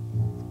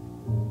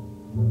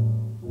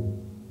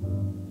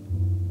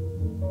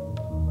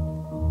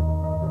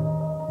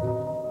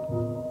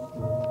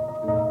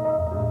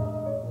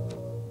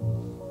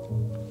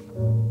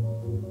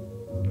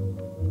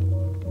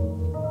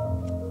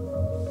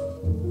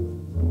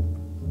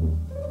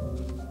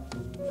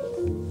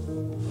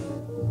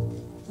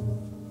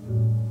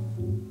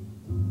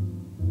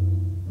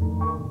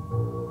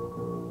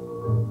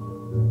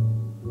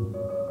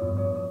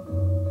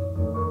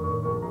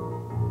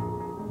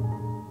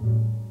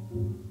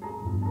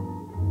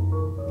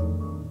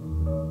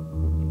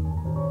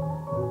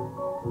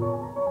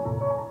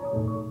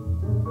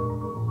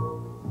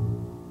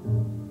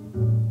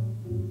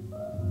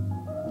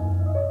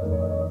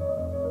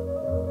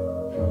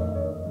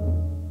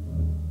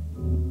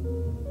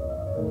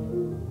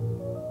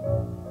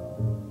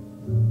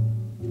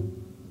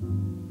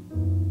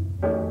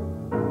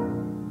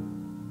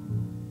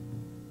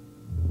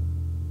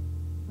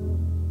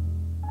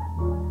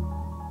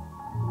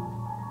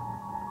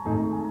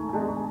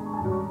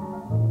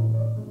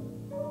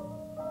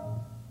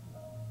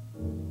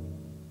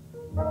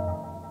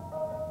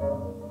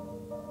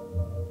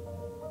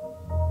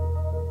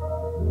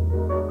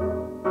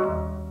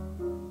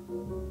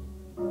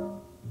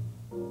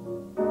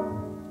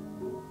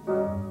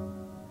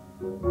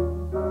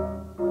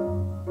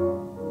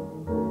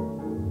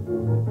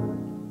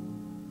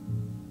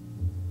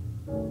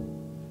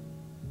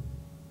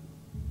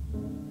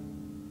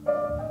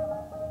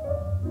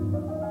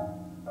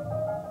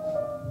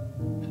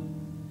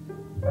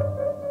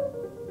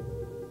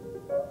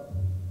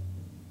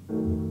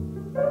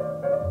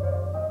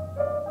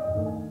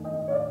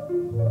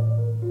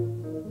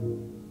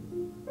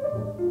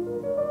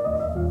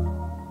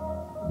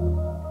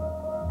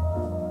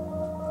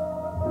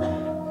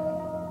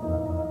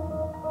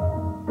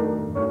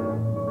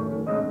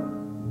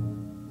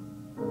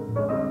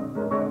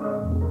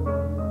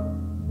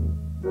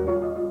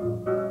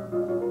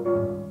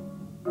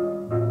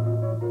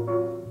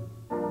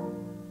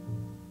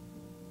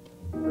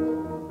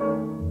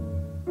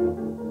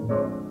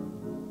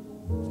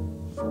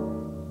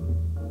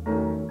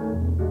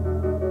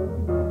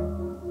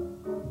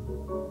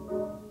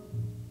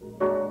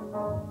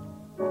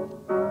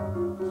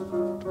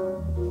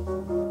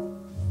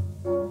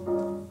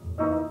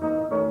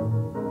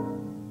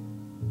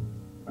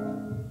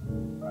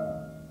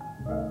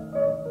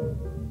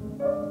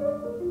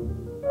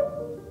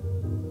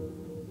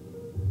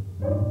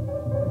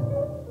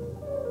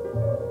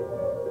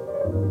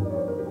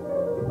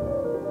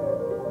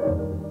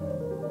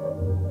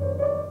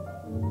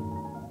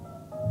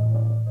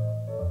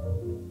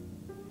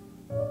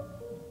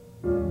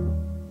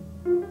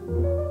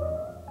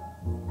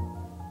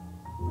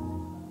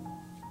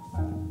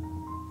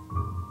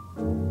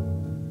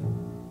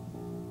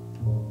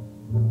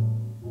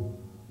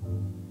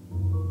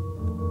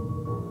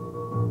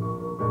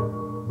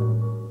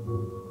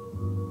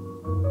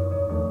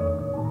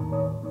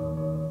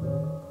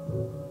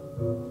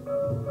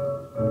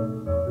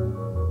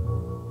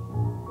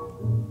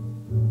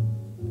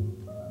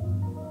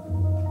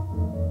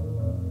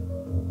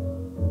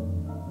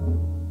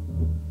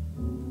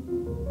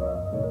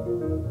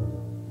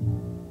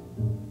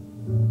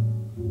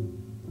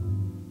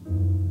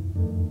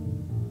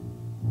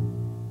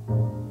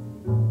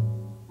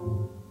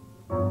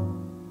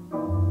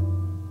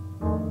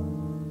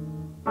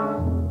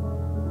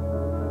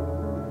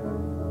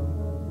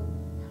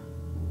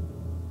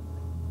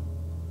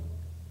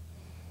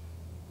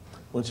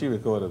 when she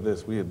recorded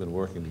this, we had been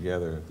working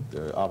together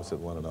opposite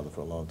one another for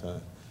a long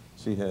time.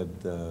 She had,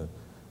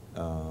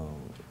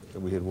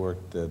 we had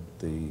worked at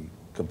the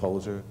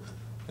Composer,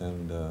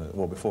 and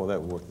well, before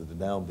that we worked at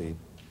the Downbeat,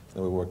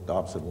 and we worked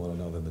opposite one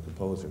another in the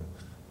Composer.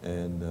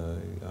 And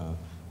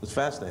it was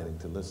fascinating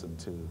to listen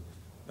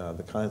to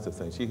the kinds of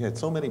things. She had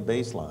so many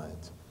bass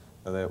lines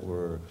that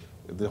were,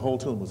 the whole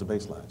tune was a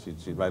bass line.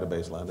 She'd write a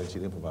bass line, then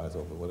she'd improvise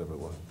over whatever it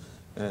was.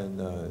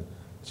 And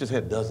she just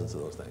had dozens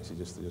of those things. She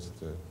just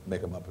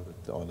make them up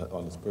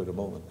on the spur of the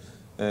moment.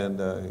 And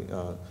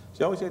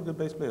she always had good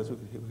bass players who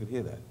could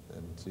hear that.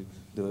 And she'd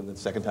do it the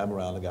second time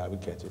around, the guy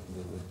would catch it.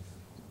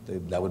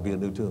 And that would be a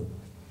new tune.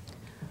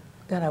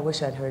 God, I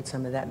wish I'd heard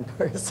some of that in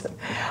person.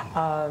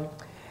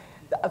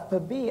 For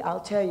me, I'll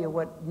tell you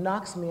what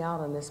knocks me out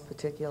on this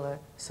particular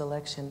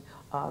selection.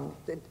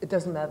 It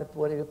doesn't matter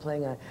whether you're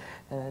playing an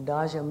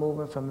adagio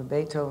movement from a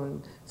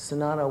Beethoven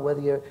sonata, or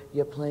whether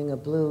you're playing a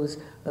blues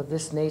of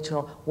this nature.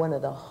 One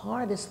of the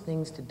hardest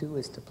things to do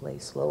is to play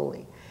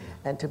slowly,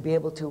 and to be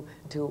able to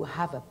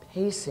have a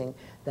pacing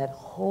that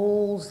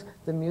holds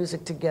the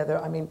music together.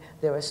 I mean,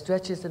 there are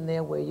stretches in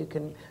there where you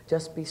can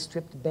just be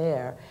stripped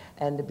bare,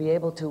 and to be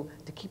able to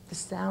keep the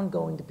sound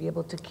going, to be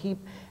able to keep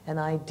an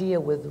idea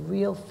with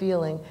real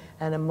feeling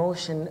and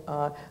emotion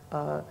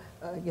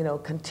you know,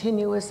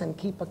 continuous, and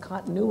keep a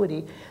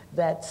continuity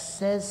that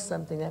says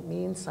something, that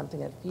means something,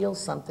 that feels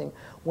something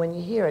when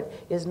you hear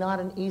it, is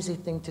not an easy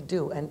thing to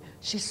do. And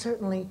she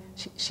certainly,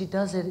 she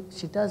does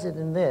it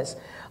in this.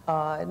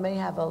 It may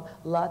have a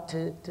lot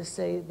to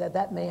say,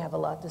 that may have a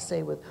lot to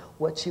say with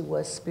what she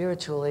was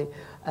spiritually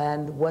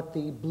and what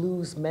the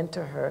blues meant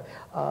to her,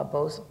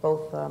 both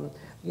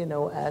you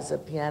know, as a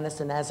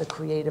pianist and as a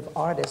creative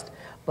artist.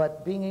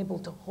 But being able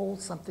to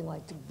hold something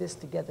like this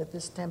together,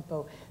 this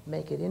tempo,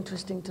 make it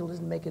interesting to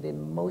listen, make it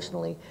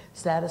emotionally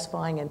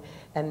satisfying,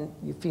 and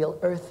you feel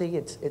earthy,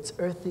 it's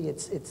earthy,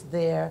 it's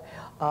there,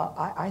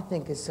 I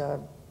think it's a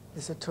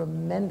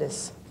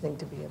tremendous thing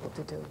to be able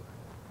to do.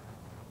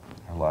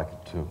 I like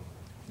it too.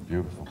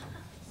 Beautiful.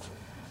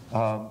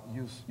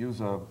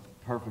 Use a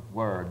perfect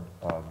word,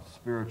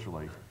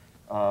 spiritually.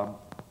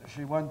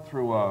 She went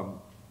through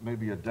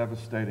maybe a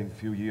devastating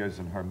few years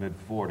in her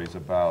mid-40s,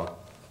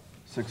 about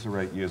 6 or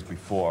 8 years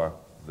before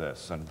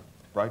this, and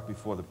right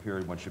before the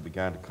period when she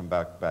began to come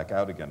back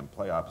out again and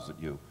play opposite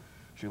you.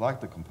 She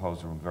liked the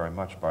Composer Room very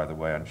much, by the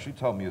way, and she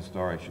told me a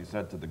story. She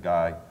said to the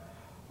guy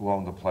who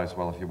owned the place,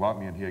 well, if you want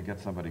me in here, get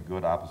somebody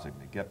good opposite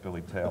me. Get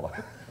Billy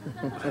Taylor.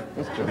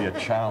 This could be a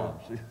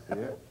challenge.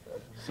 Yeah.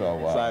 So,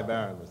 Cy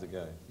Barron was the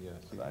guy, yeah.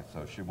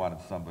 So she wanted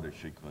somebody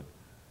she could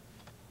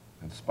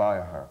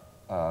inspire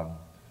her.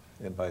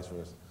 And vice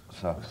versa.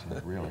 So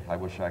really, I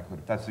wish I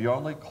could. That's the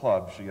only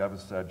club she ever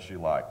said she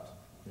liked.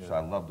 Yeah. So I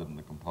loved it in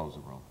the Composer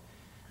Room.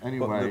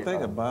 Anyway, but the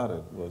thing about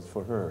it was,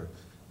 for her,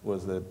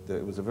 was that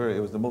it was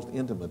the most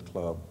intimate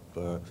club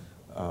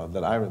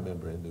that I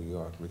remember in New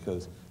York,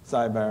 because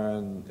Cy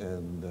Barron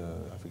and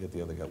I forget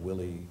the other guy,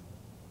 Willie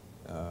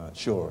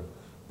Shore,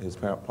 his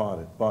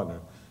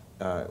partner,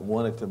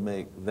 wanted to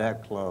make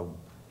that club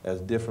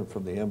as different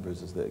from the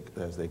Embers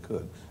as they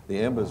could. The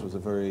Embers was a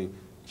very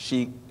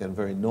chic and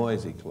very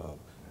noisy club.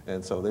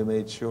 And so they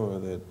made sure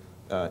that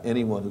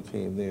anyone who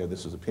came there,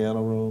 this was a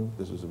piano room,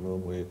 this was a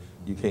room where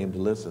you came to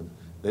listen.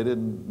 They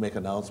didn't make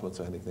announcements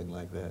or anything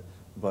like that.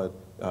 But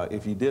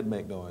if you did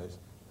make noise,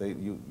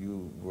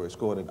 you were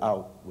escorted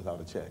out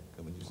without a check.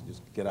 I mean, you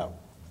just get out.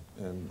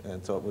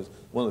 And so it was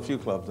one of the few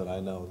clubs that I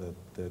know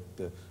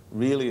that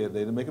really, they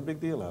didn't make a big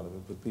deal out of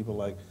it, but people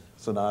like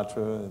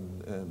Sinatra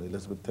and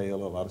Elizabeth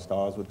Taylor, a lot of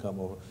stars would come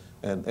over,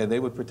 and they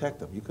would protect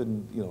them. You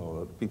couldn't, you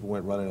know, people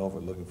weren't running over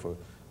looking for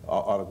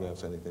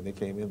autographs or anything. They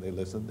came in, they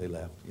listened, they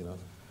left, you know.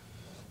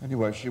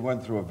 anyway, she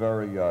went through a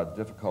very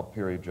difficult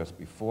period just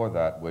before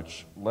that,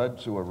 which led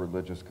to a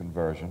religious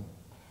conversion.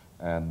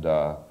 And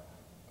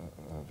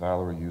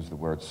Valerie used the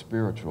word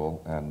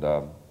spiritual,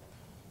 and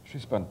she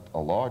spent a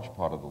large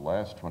part of the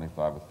last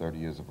 25 or 30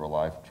 years of her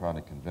life trying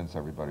to convince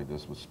everybody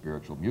this was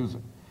spiritual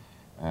music,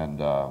 and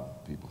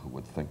people who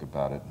would think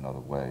about it in other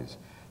ways.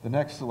 The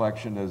next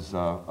selection is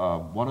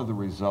one of the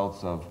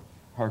results of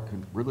her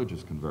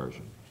religious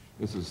conversion.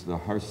 This is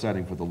her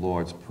setting for the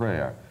Lord's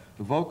Prayer.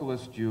 The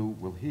vocalist you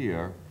will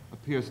hear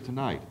appears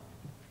tonight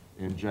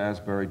in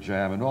Jazzberry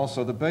Jam, and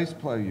also the bass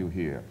player you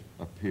hear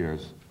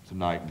appears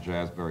tonight in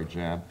Jazzberry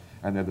Jam,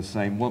 and they're the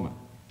same woman.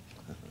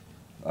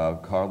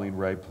 Carlene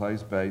Ray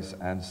plays bass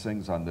and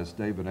sings on this.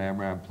 David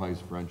Amram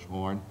plays French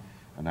horn,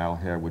 and Al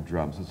Harewood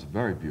drums. It's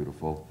very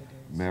beautiful.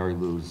 Mary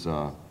Lou's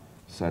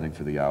setting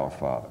for the Our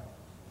Father.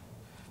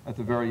 At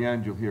the very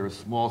end, you'll hear a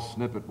small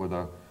snippet with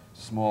a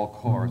small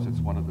chorus. It's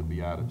one of the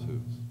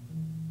Beatitudes.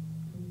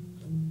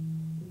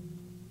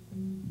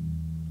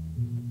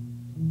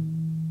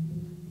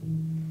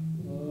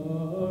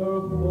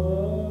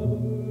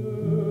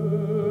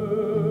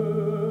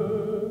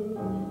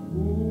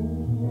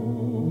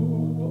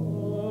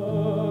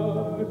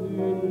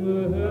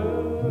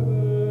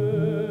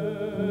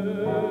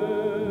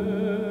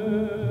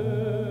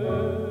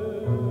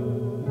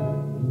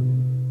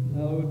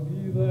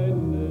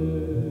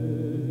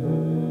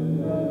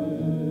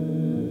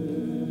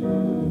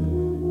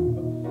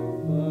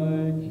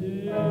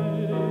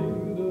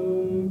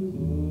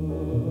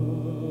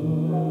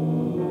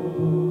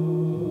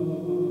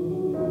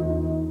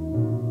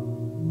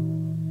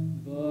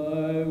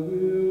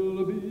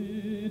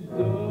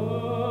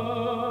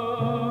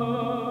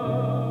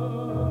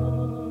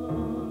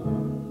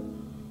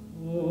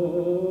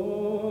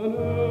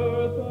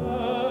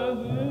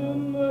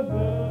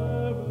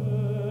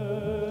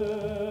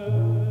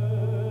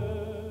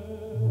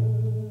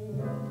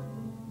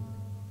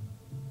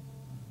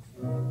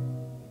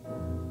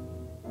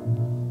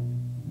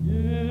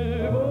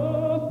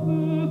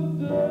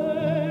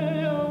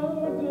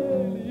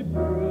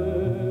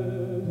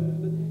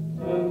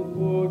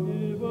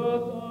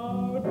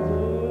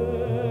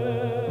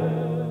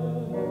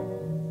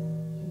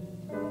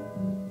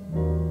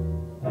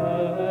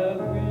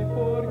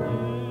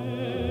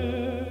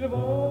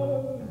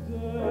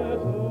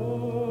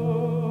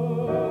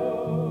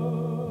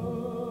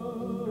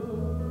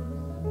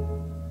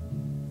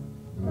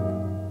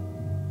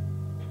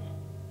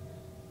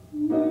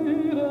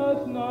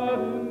 us not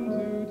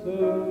into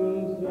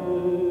temptation,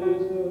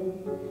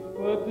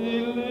 but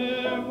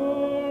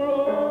deliver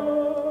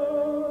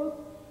us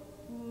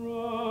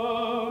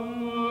from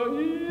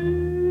evil.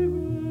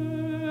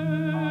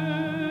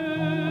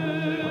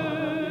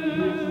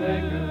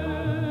 Peacemaker,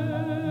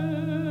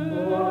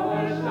 for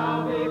I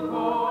shall be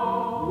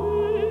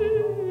called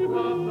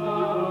the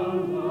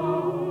sons of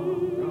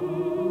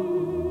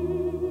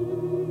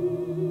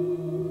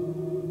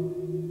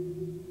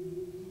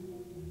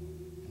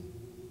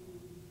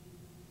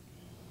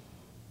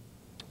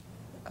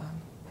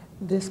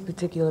This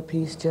particular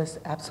piece just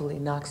absolutely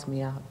knocks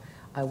me out.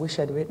 I wish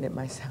I'd written it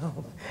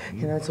myself.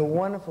 You know, it's a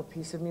wonderful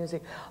piece of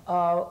music.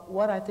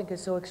 What I think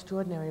is so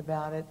extraordinary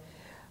about it,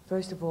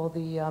 first of all,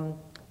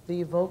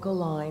 the vocal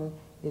line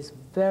is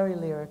very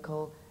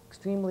lyrical,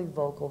 extremely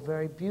vocal,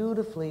 very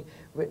beautifully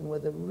written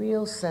with a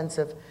real sense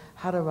of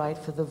how to write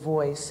for the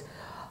voice.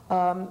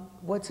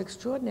 What's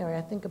extraordinary,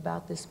 I think,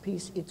 about this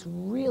piece, it's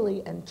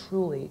really and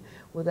truly,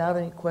 without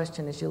any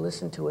question, as you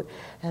listen to it,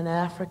 an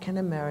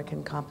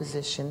African-American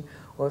composition,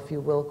 or if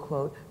you will,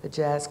 quote, a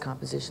jazz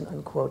composition,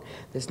 unquote.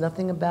 There's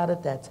nothing about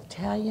it that's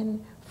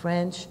Italian,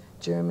 French,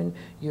 German,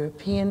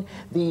 European.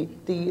 The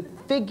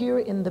figure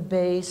in the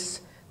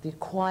bass, the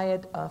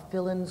quiet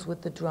fill-ins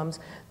with the drums,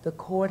 the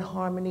chord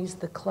harmonies,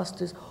 the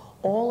clusters,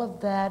 all of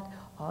that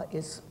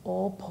is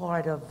all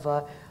part of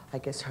I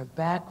guess her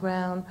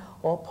background,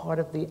 all part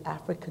of the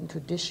African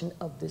tradition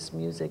of this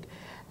music,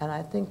 and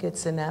I think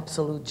it's an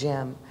absolute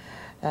gem.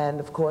 And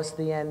of course,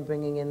 the end,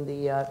 bringing in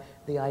the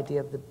idea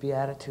of the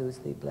Beatitudes,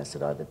 the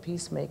blessed are the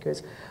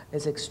peacemakers,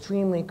 is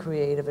extremely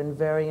creative and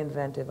very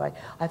inventive.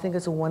 I think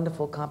it's a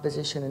wonderful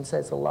composition and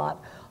says a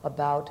lot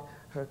about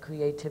her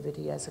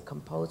creativity as a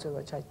composer,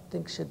 which I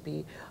think should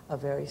be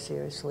very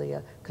seriously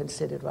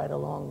considered right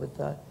along with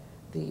the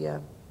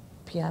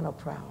piano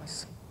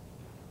prowess.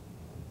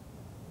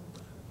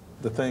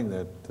 The thing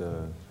that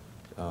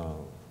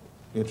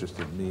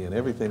interested me in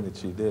everything that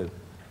she did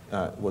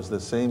was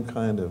the same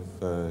kind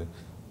of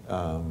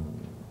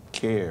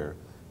care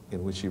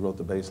in which she wrote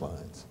the bass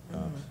lines.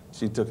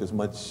 She took as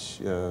much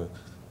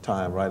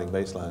time writing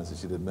bass lines as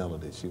she did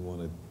melodies. She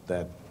wanted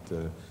that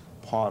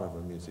part of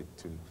her music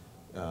to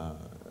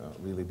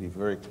really be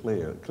very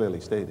clearly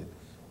stated,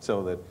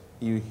 so that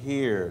you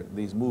hear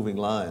these moving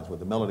lines with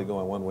the melody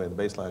going one way and the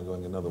bass line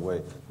going another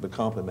way, but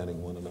complementing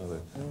one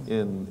another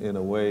in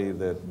a way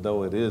that,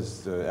 though it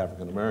is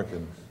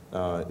African-American,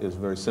 is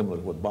very similar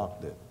to what Bach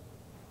did.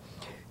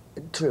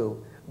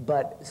 True,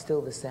 but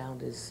still the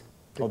sound is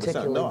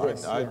particularly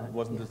I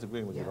wasn't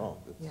disagreeing with you at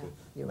all. It's,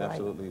 you're right.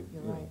 Absolutely.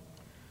 You're right.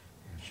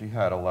 She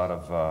had a lot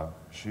of,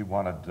 she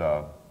wanted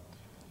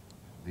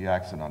the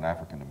accent on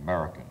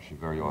African-American. She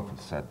very often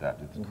said that.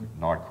 It's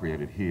not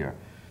created here.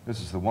 This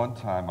is the one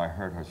time I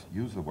heard her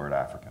use the word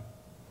African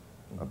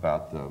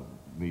about the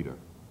meter.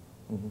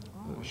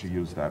 She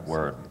used that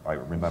word. I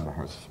remember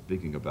her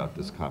speaking about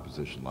this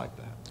composition like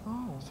that.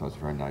 So it's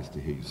very nice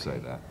to hear you say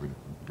that.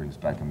 Brings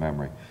back a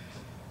memory.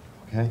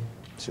 Okay?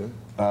 Sure.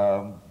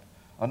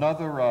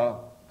 Another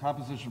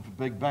composition for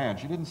big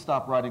band. She didn't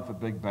stop writing for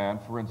big band.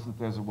 For instance,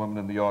 there's a woman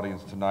in the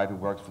audience tonight who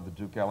works for the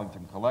Duke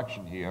Ellington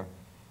Collection here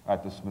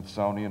at the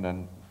Smithsonian,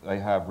 and they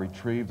have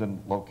retrieved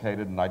and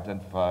located and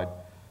identified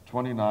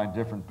 29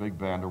 different big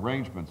band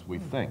arrangements, we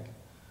think,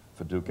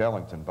 for Duke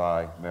Ellington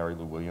by Mary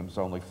Lou Williams,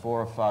 only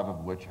 4 or 5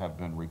 of which have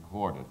been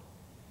recorded,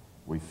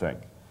 we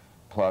think,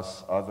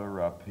 plus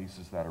other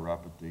pieces that are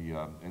up at the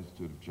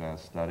Institute of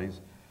Jazz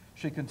Studies.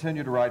 She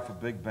continued to write for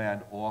big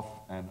band off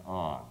and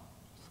on.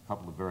 A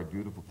couple of very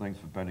beautiful things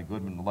for Benny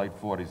Goodman in the late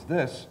 40s.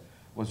 This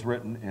was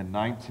written in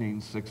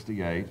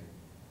 1968,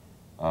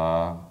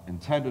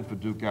 intended for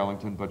Duke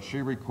Ellington, but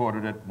she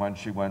recorded it when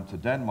she went to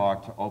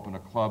Denmark to open a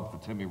club for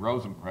Timmy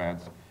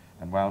Rosenkrantz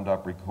and wound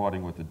up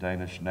recording with the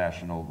Danish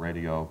National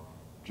Radio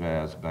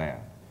Jazz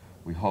Band.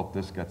 We hope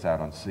this gets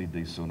out on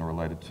CD sooner or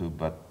later too,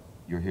 but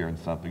you're hearing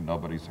something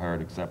nobody's heard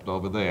except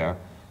over there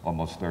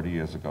almost 30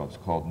 years ago. It's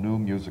called New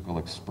Musical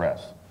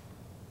Express.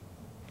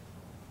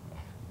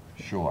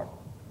 Short.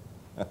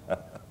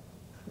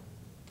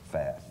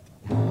 Fast.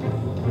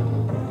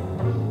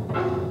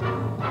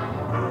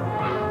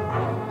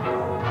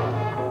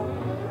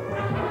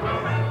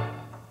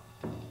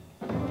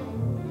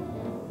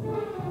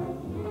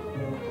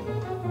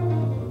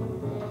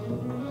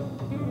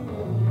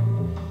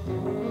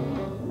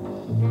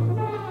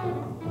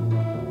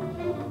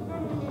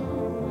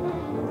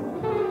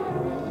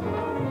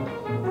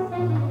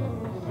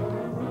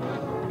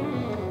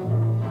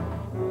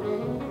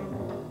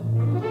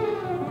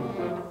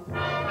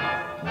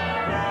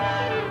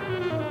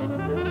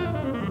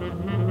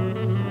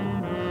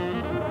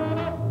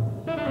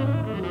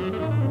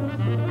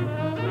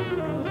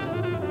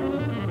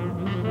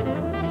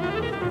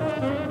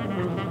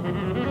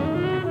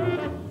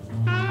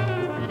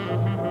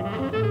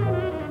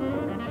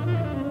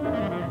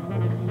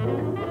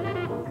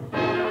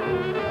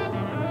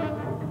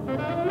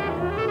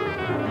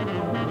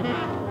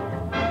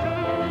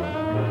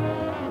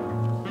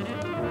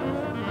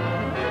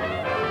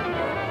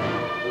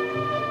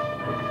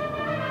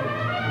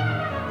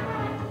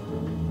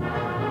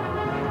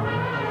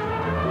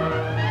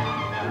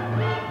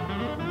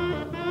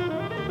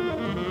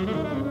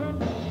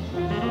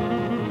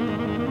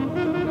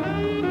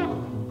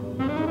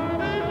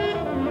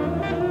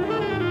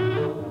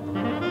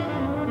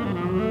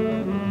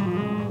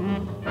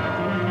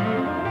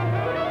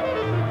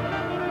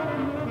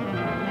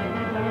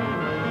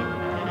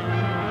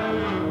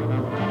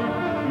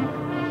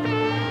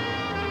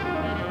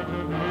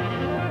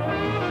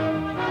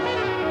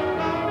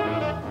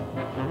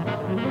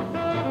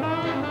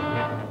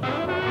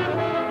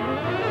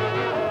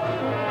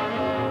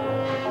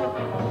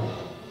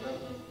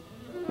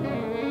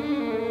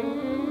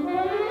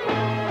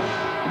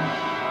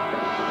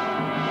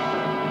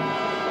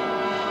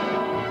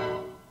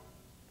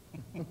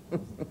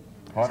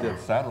 Part of it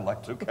sounded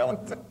like Duke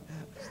Ellington.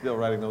 Still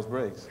writing those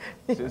breaks.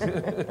 Yeah.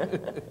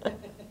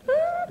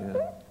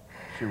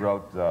 She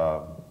wrote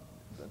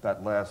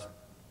that last,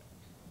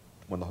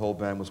 when the whole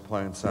band was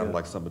playing, sounded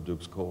like some of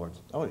Duke's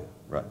chords. Oh, yeah.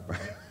 Right.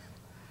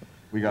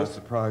 We got a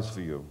surprise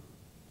for you.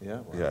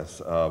 Yeah? Well,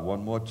 Yes,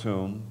 one more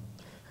tune,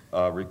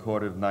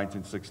 recorded in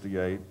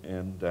 1968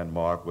 in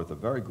Denmark with a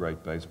very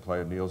great bass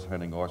player, Niels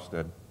Henning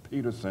Orsted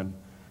Petersen,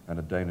 and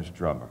a Danish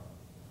drummer.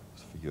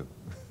 It's for you.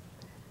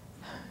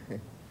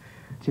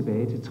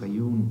 Tilbage til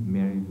trioen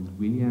Mary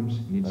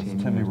Williams, Niels That's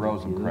Henning Timmy Orsted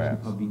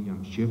Rosenkrantz. Pedersen og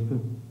William Schøffe,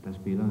 der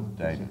spiller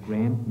Danish.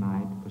 Grand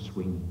Night for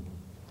Swinging.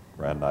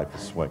 Grand Night for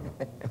Swinging.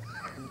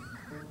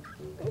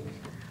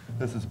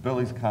 This is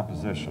Billy's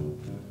composition.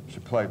 She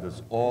played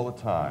this all the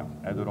time,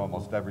 ended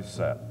almost every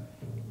set.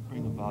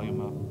 Bring the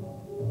volume up.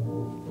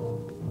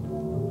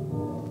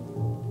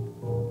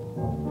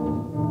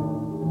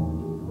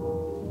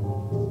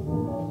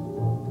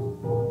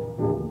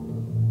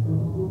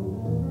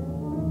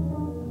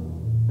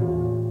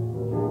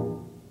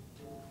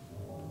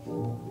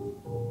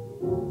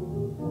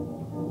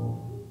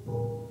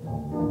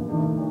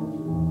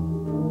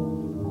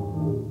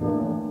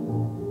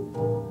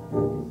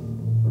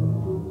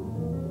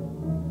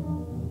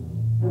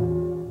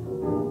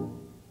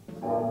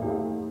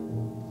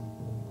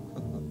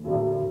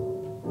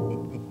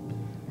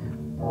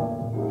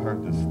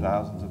 Heard this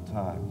thousands of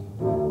times.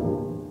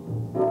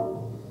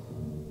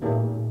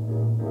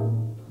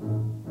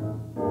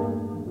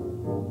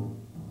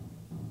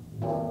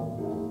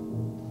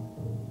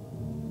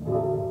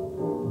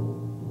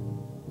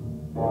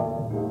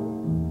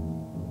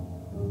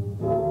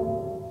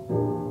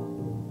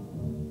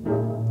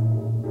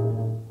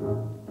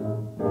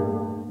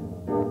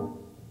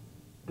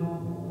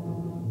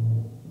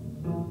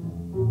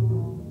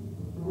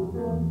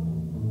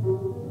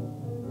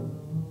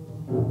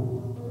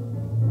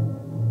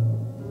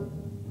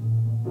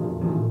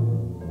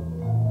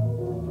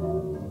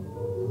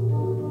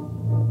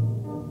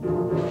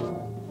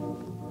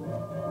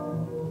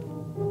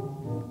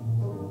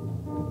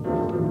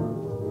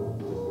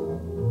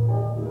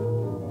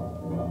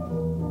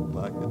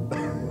 Like it.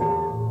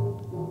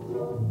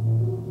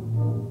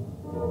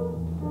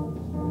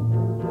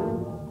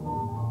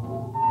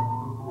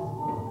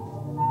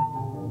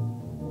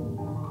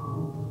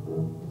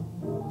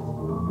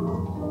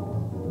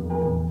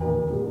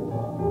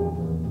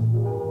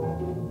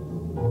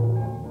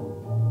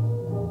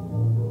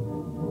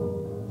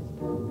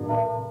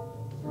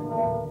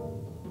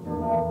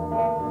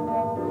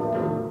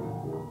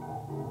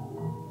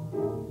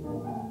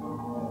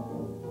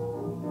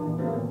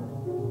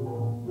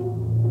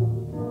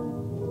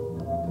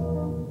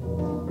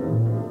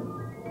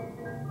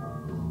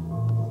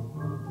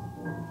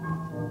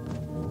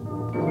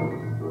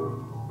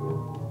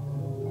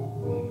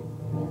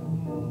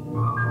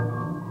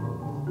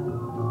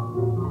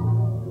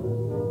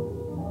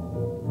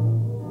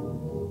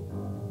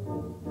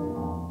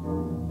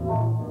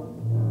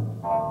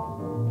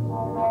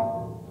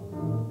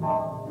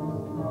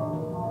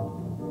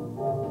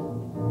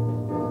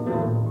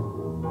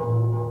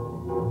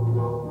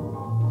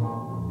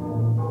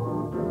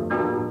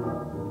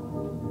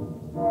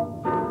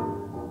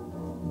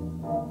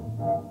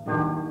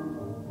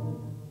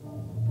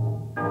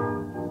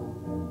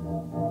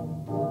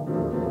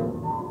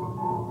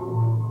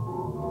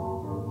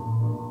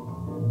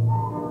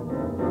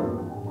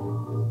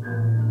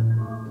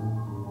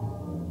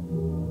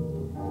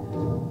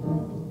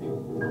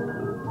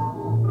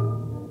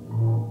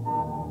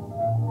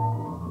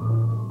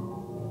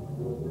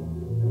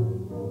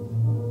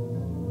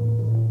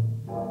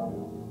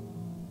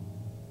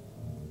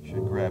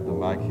 Should grab the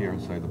mic here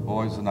and say, the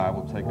boys and I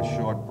will take a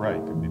short break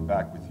and be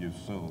back with you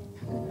soon.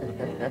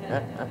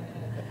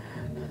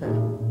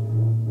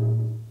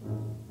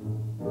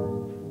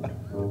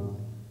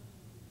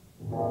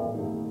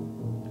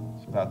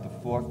 It's about the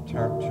fourth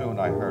tune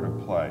I heard her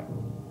play.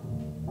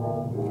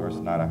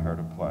 First night I heard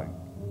her play.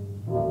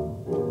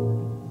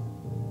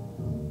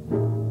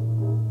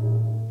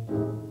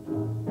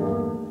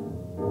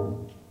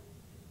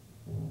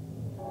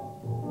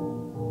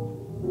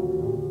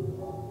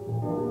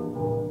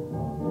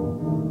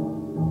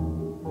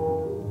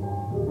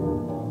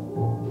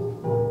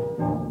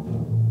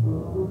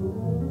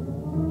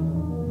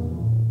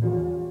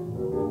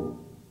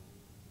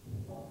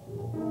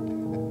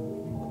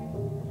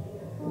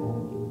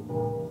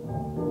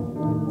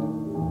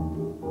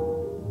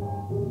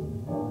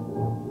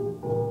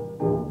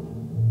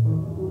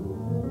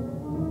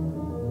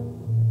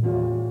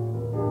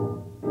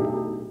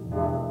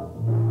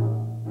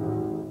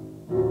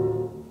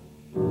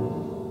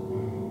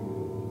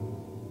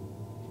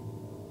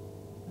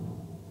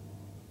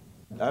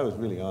 I was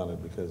really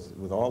honored because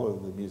with all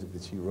of the music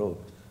that she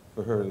wrote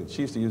for her,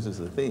 she used to use as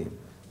a theme.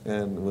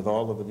 And with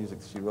all of the music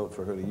that she wrote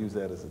for her to use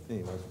that as a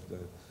theme, I was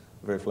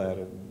very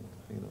flattered and,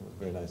 you know, it was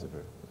very nice of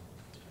her.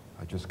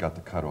 I just got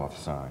the cutoff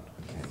sign.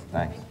 Okay,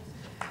 thanks.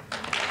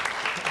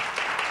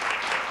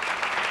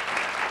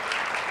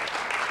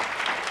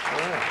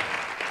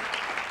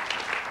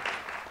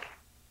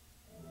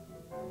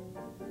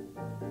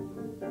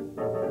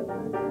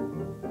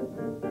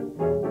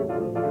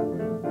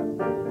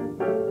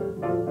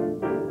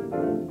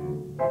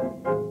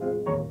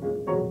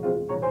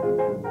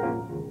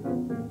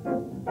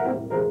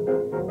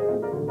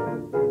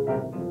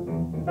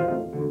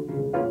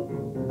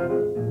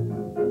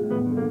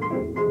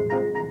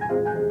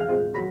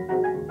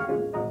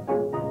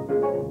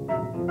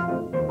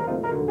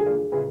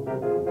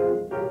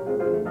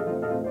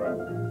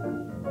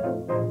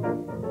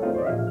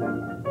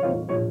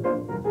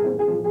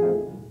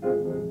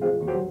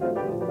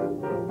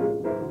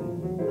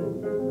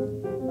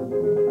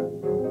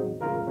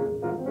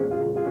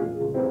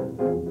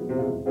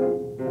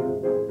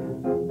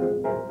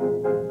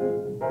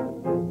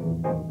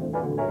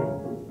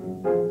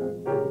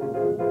 Thank you.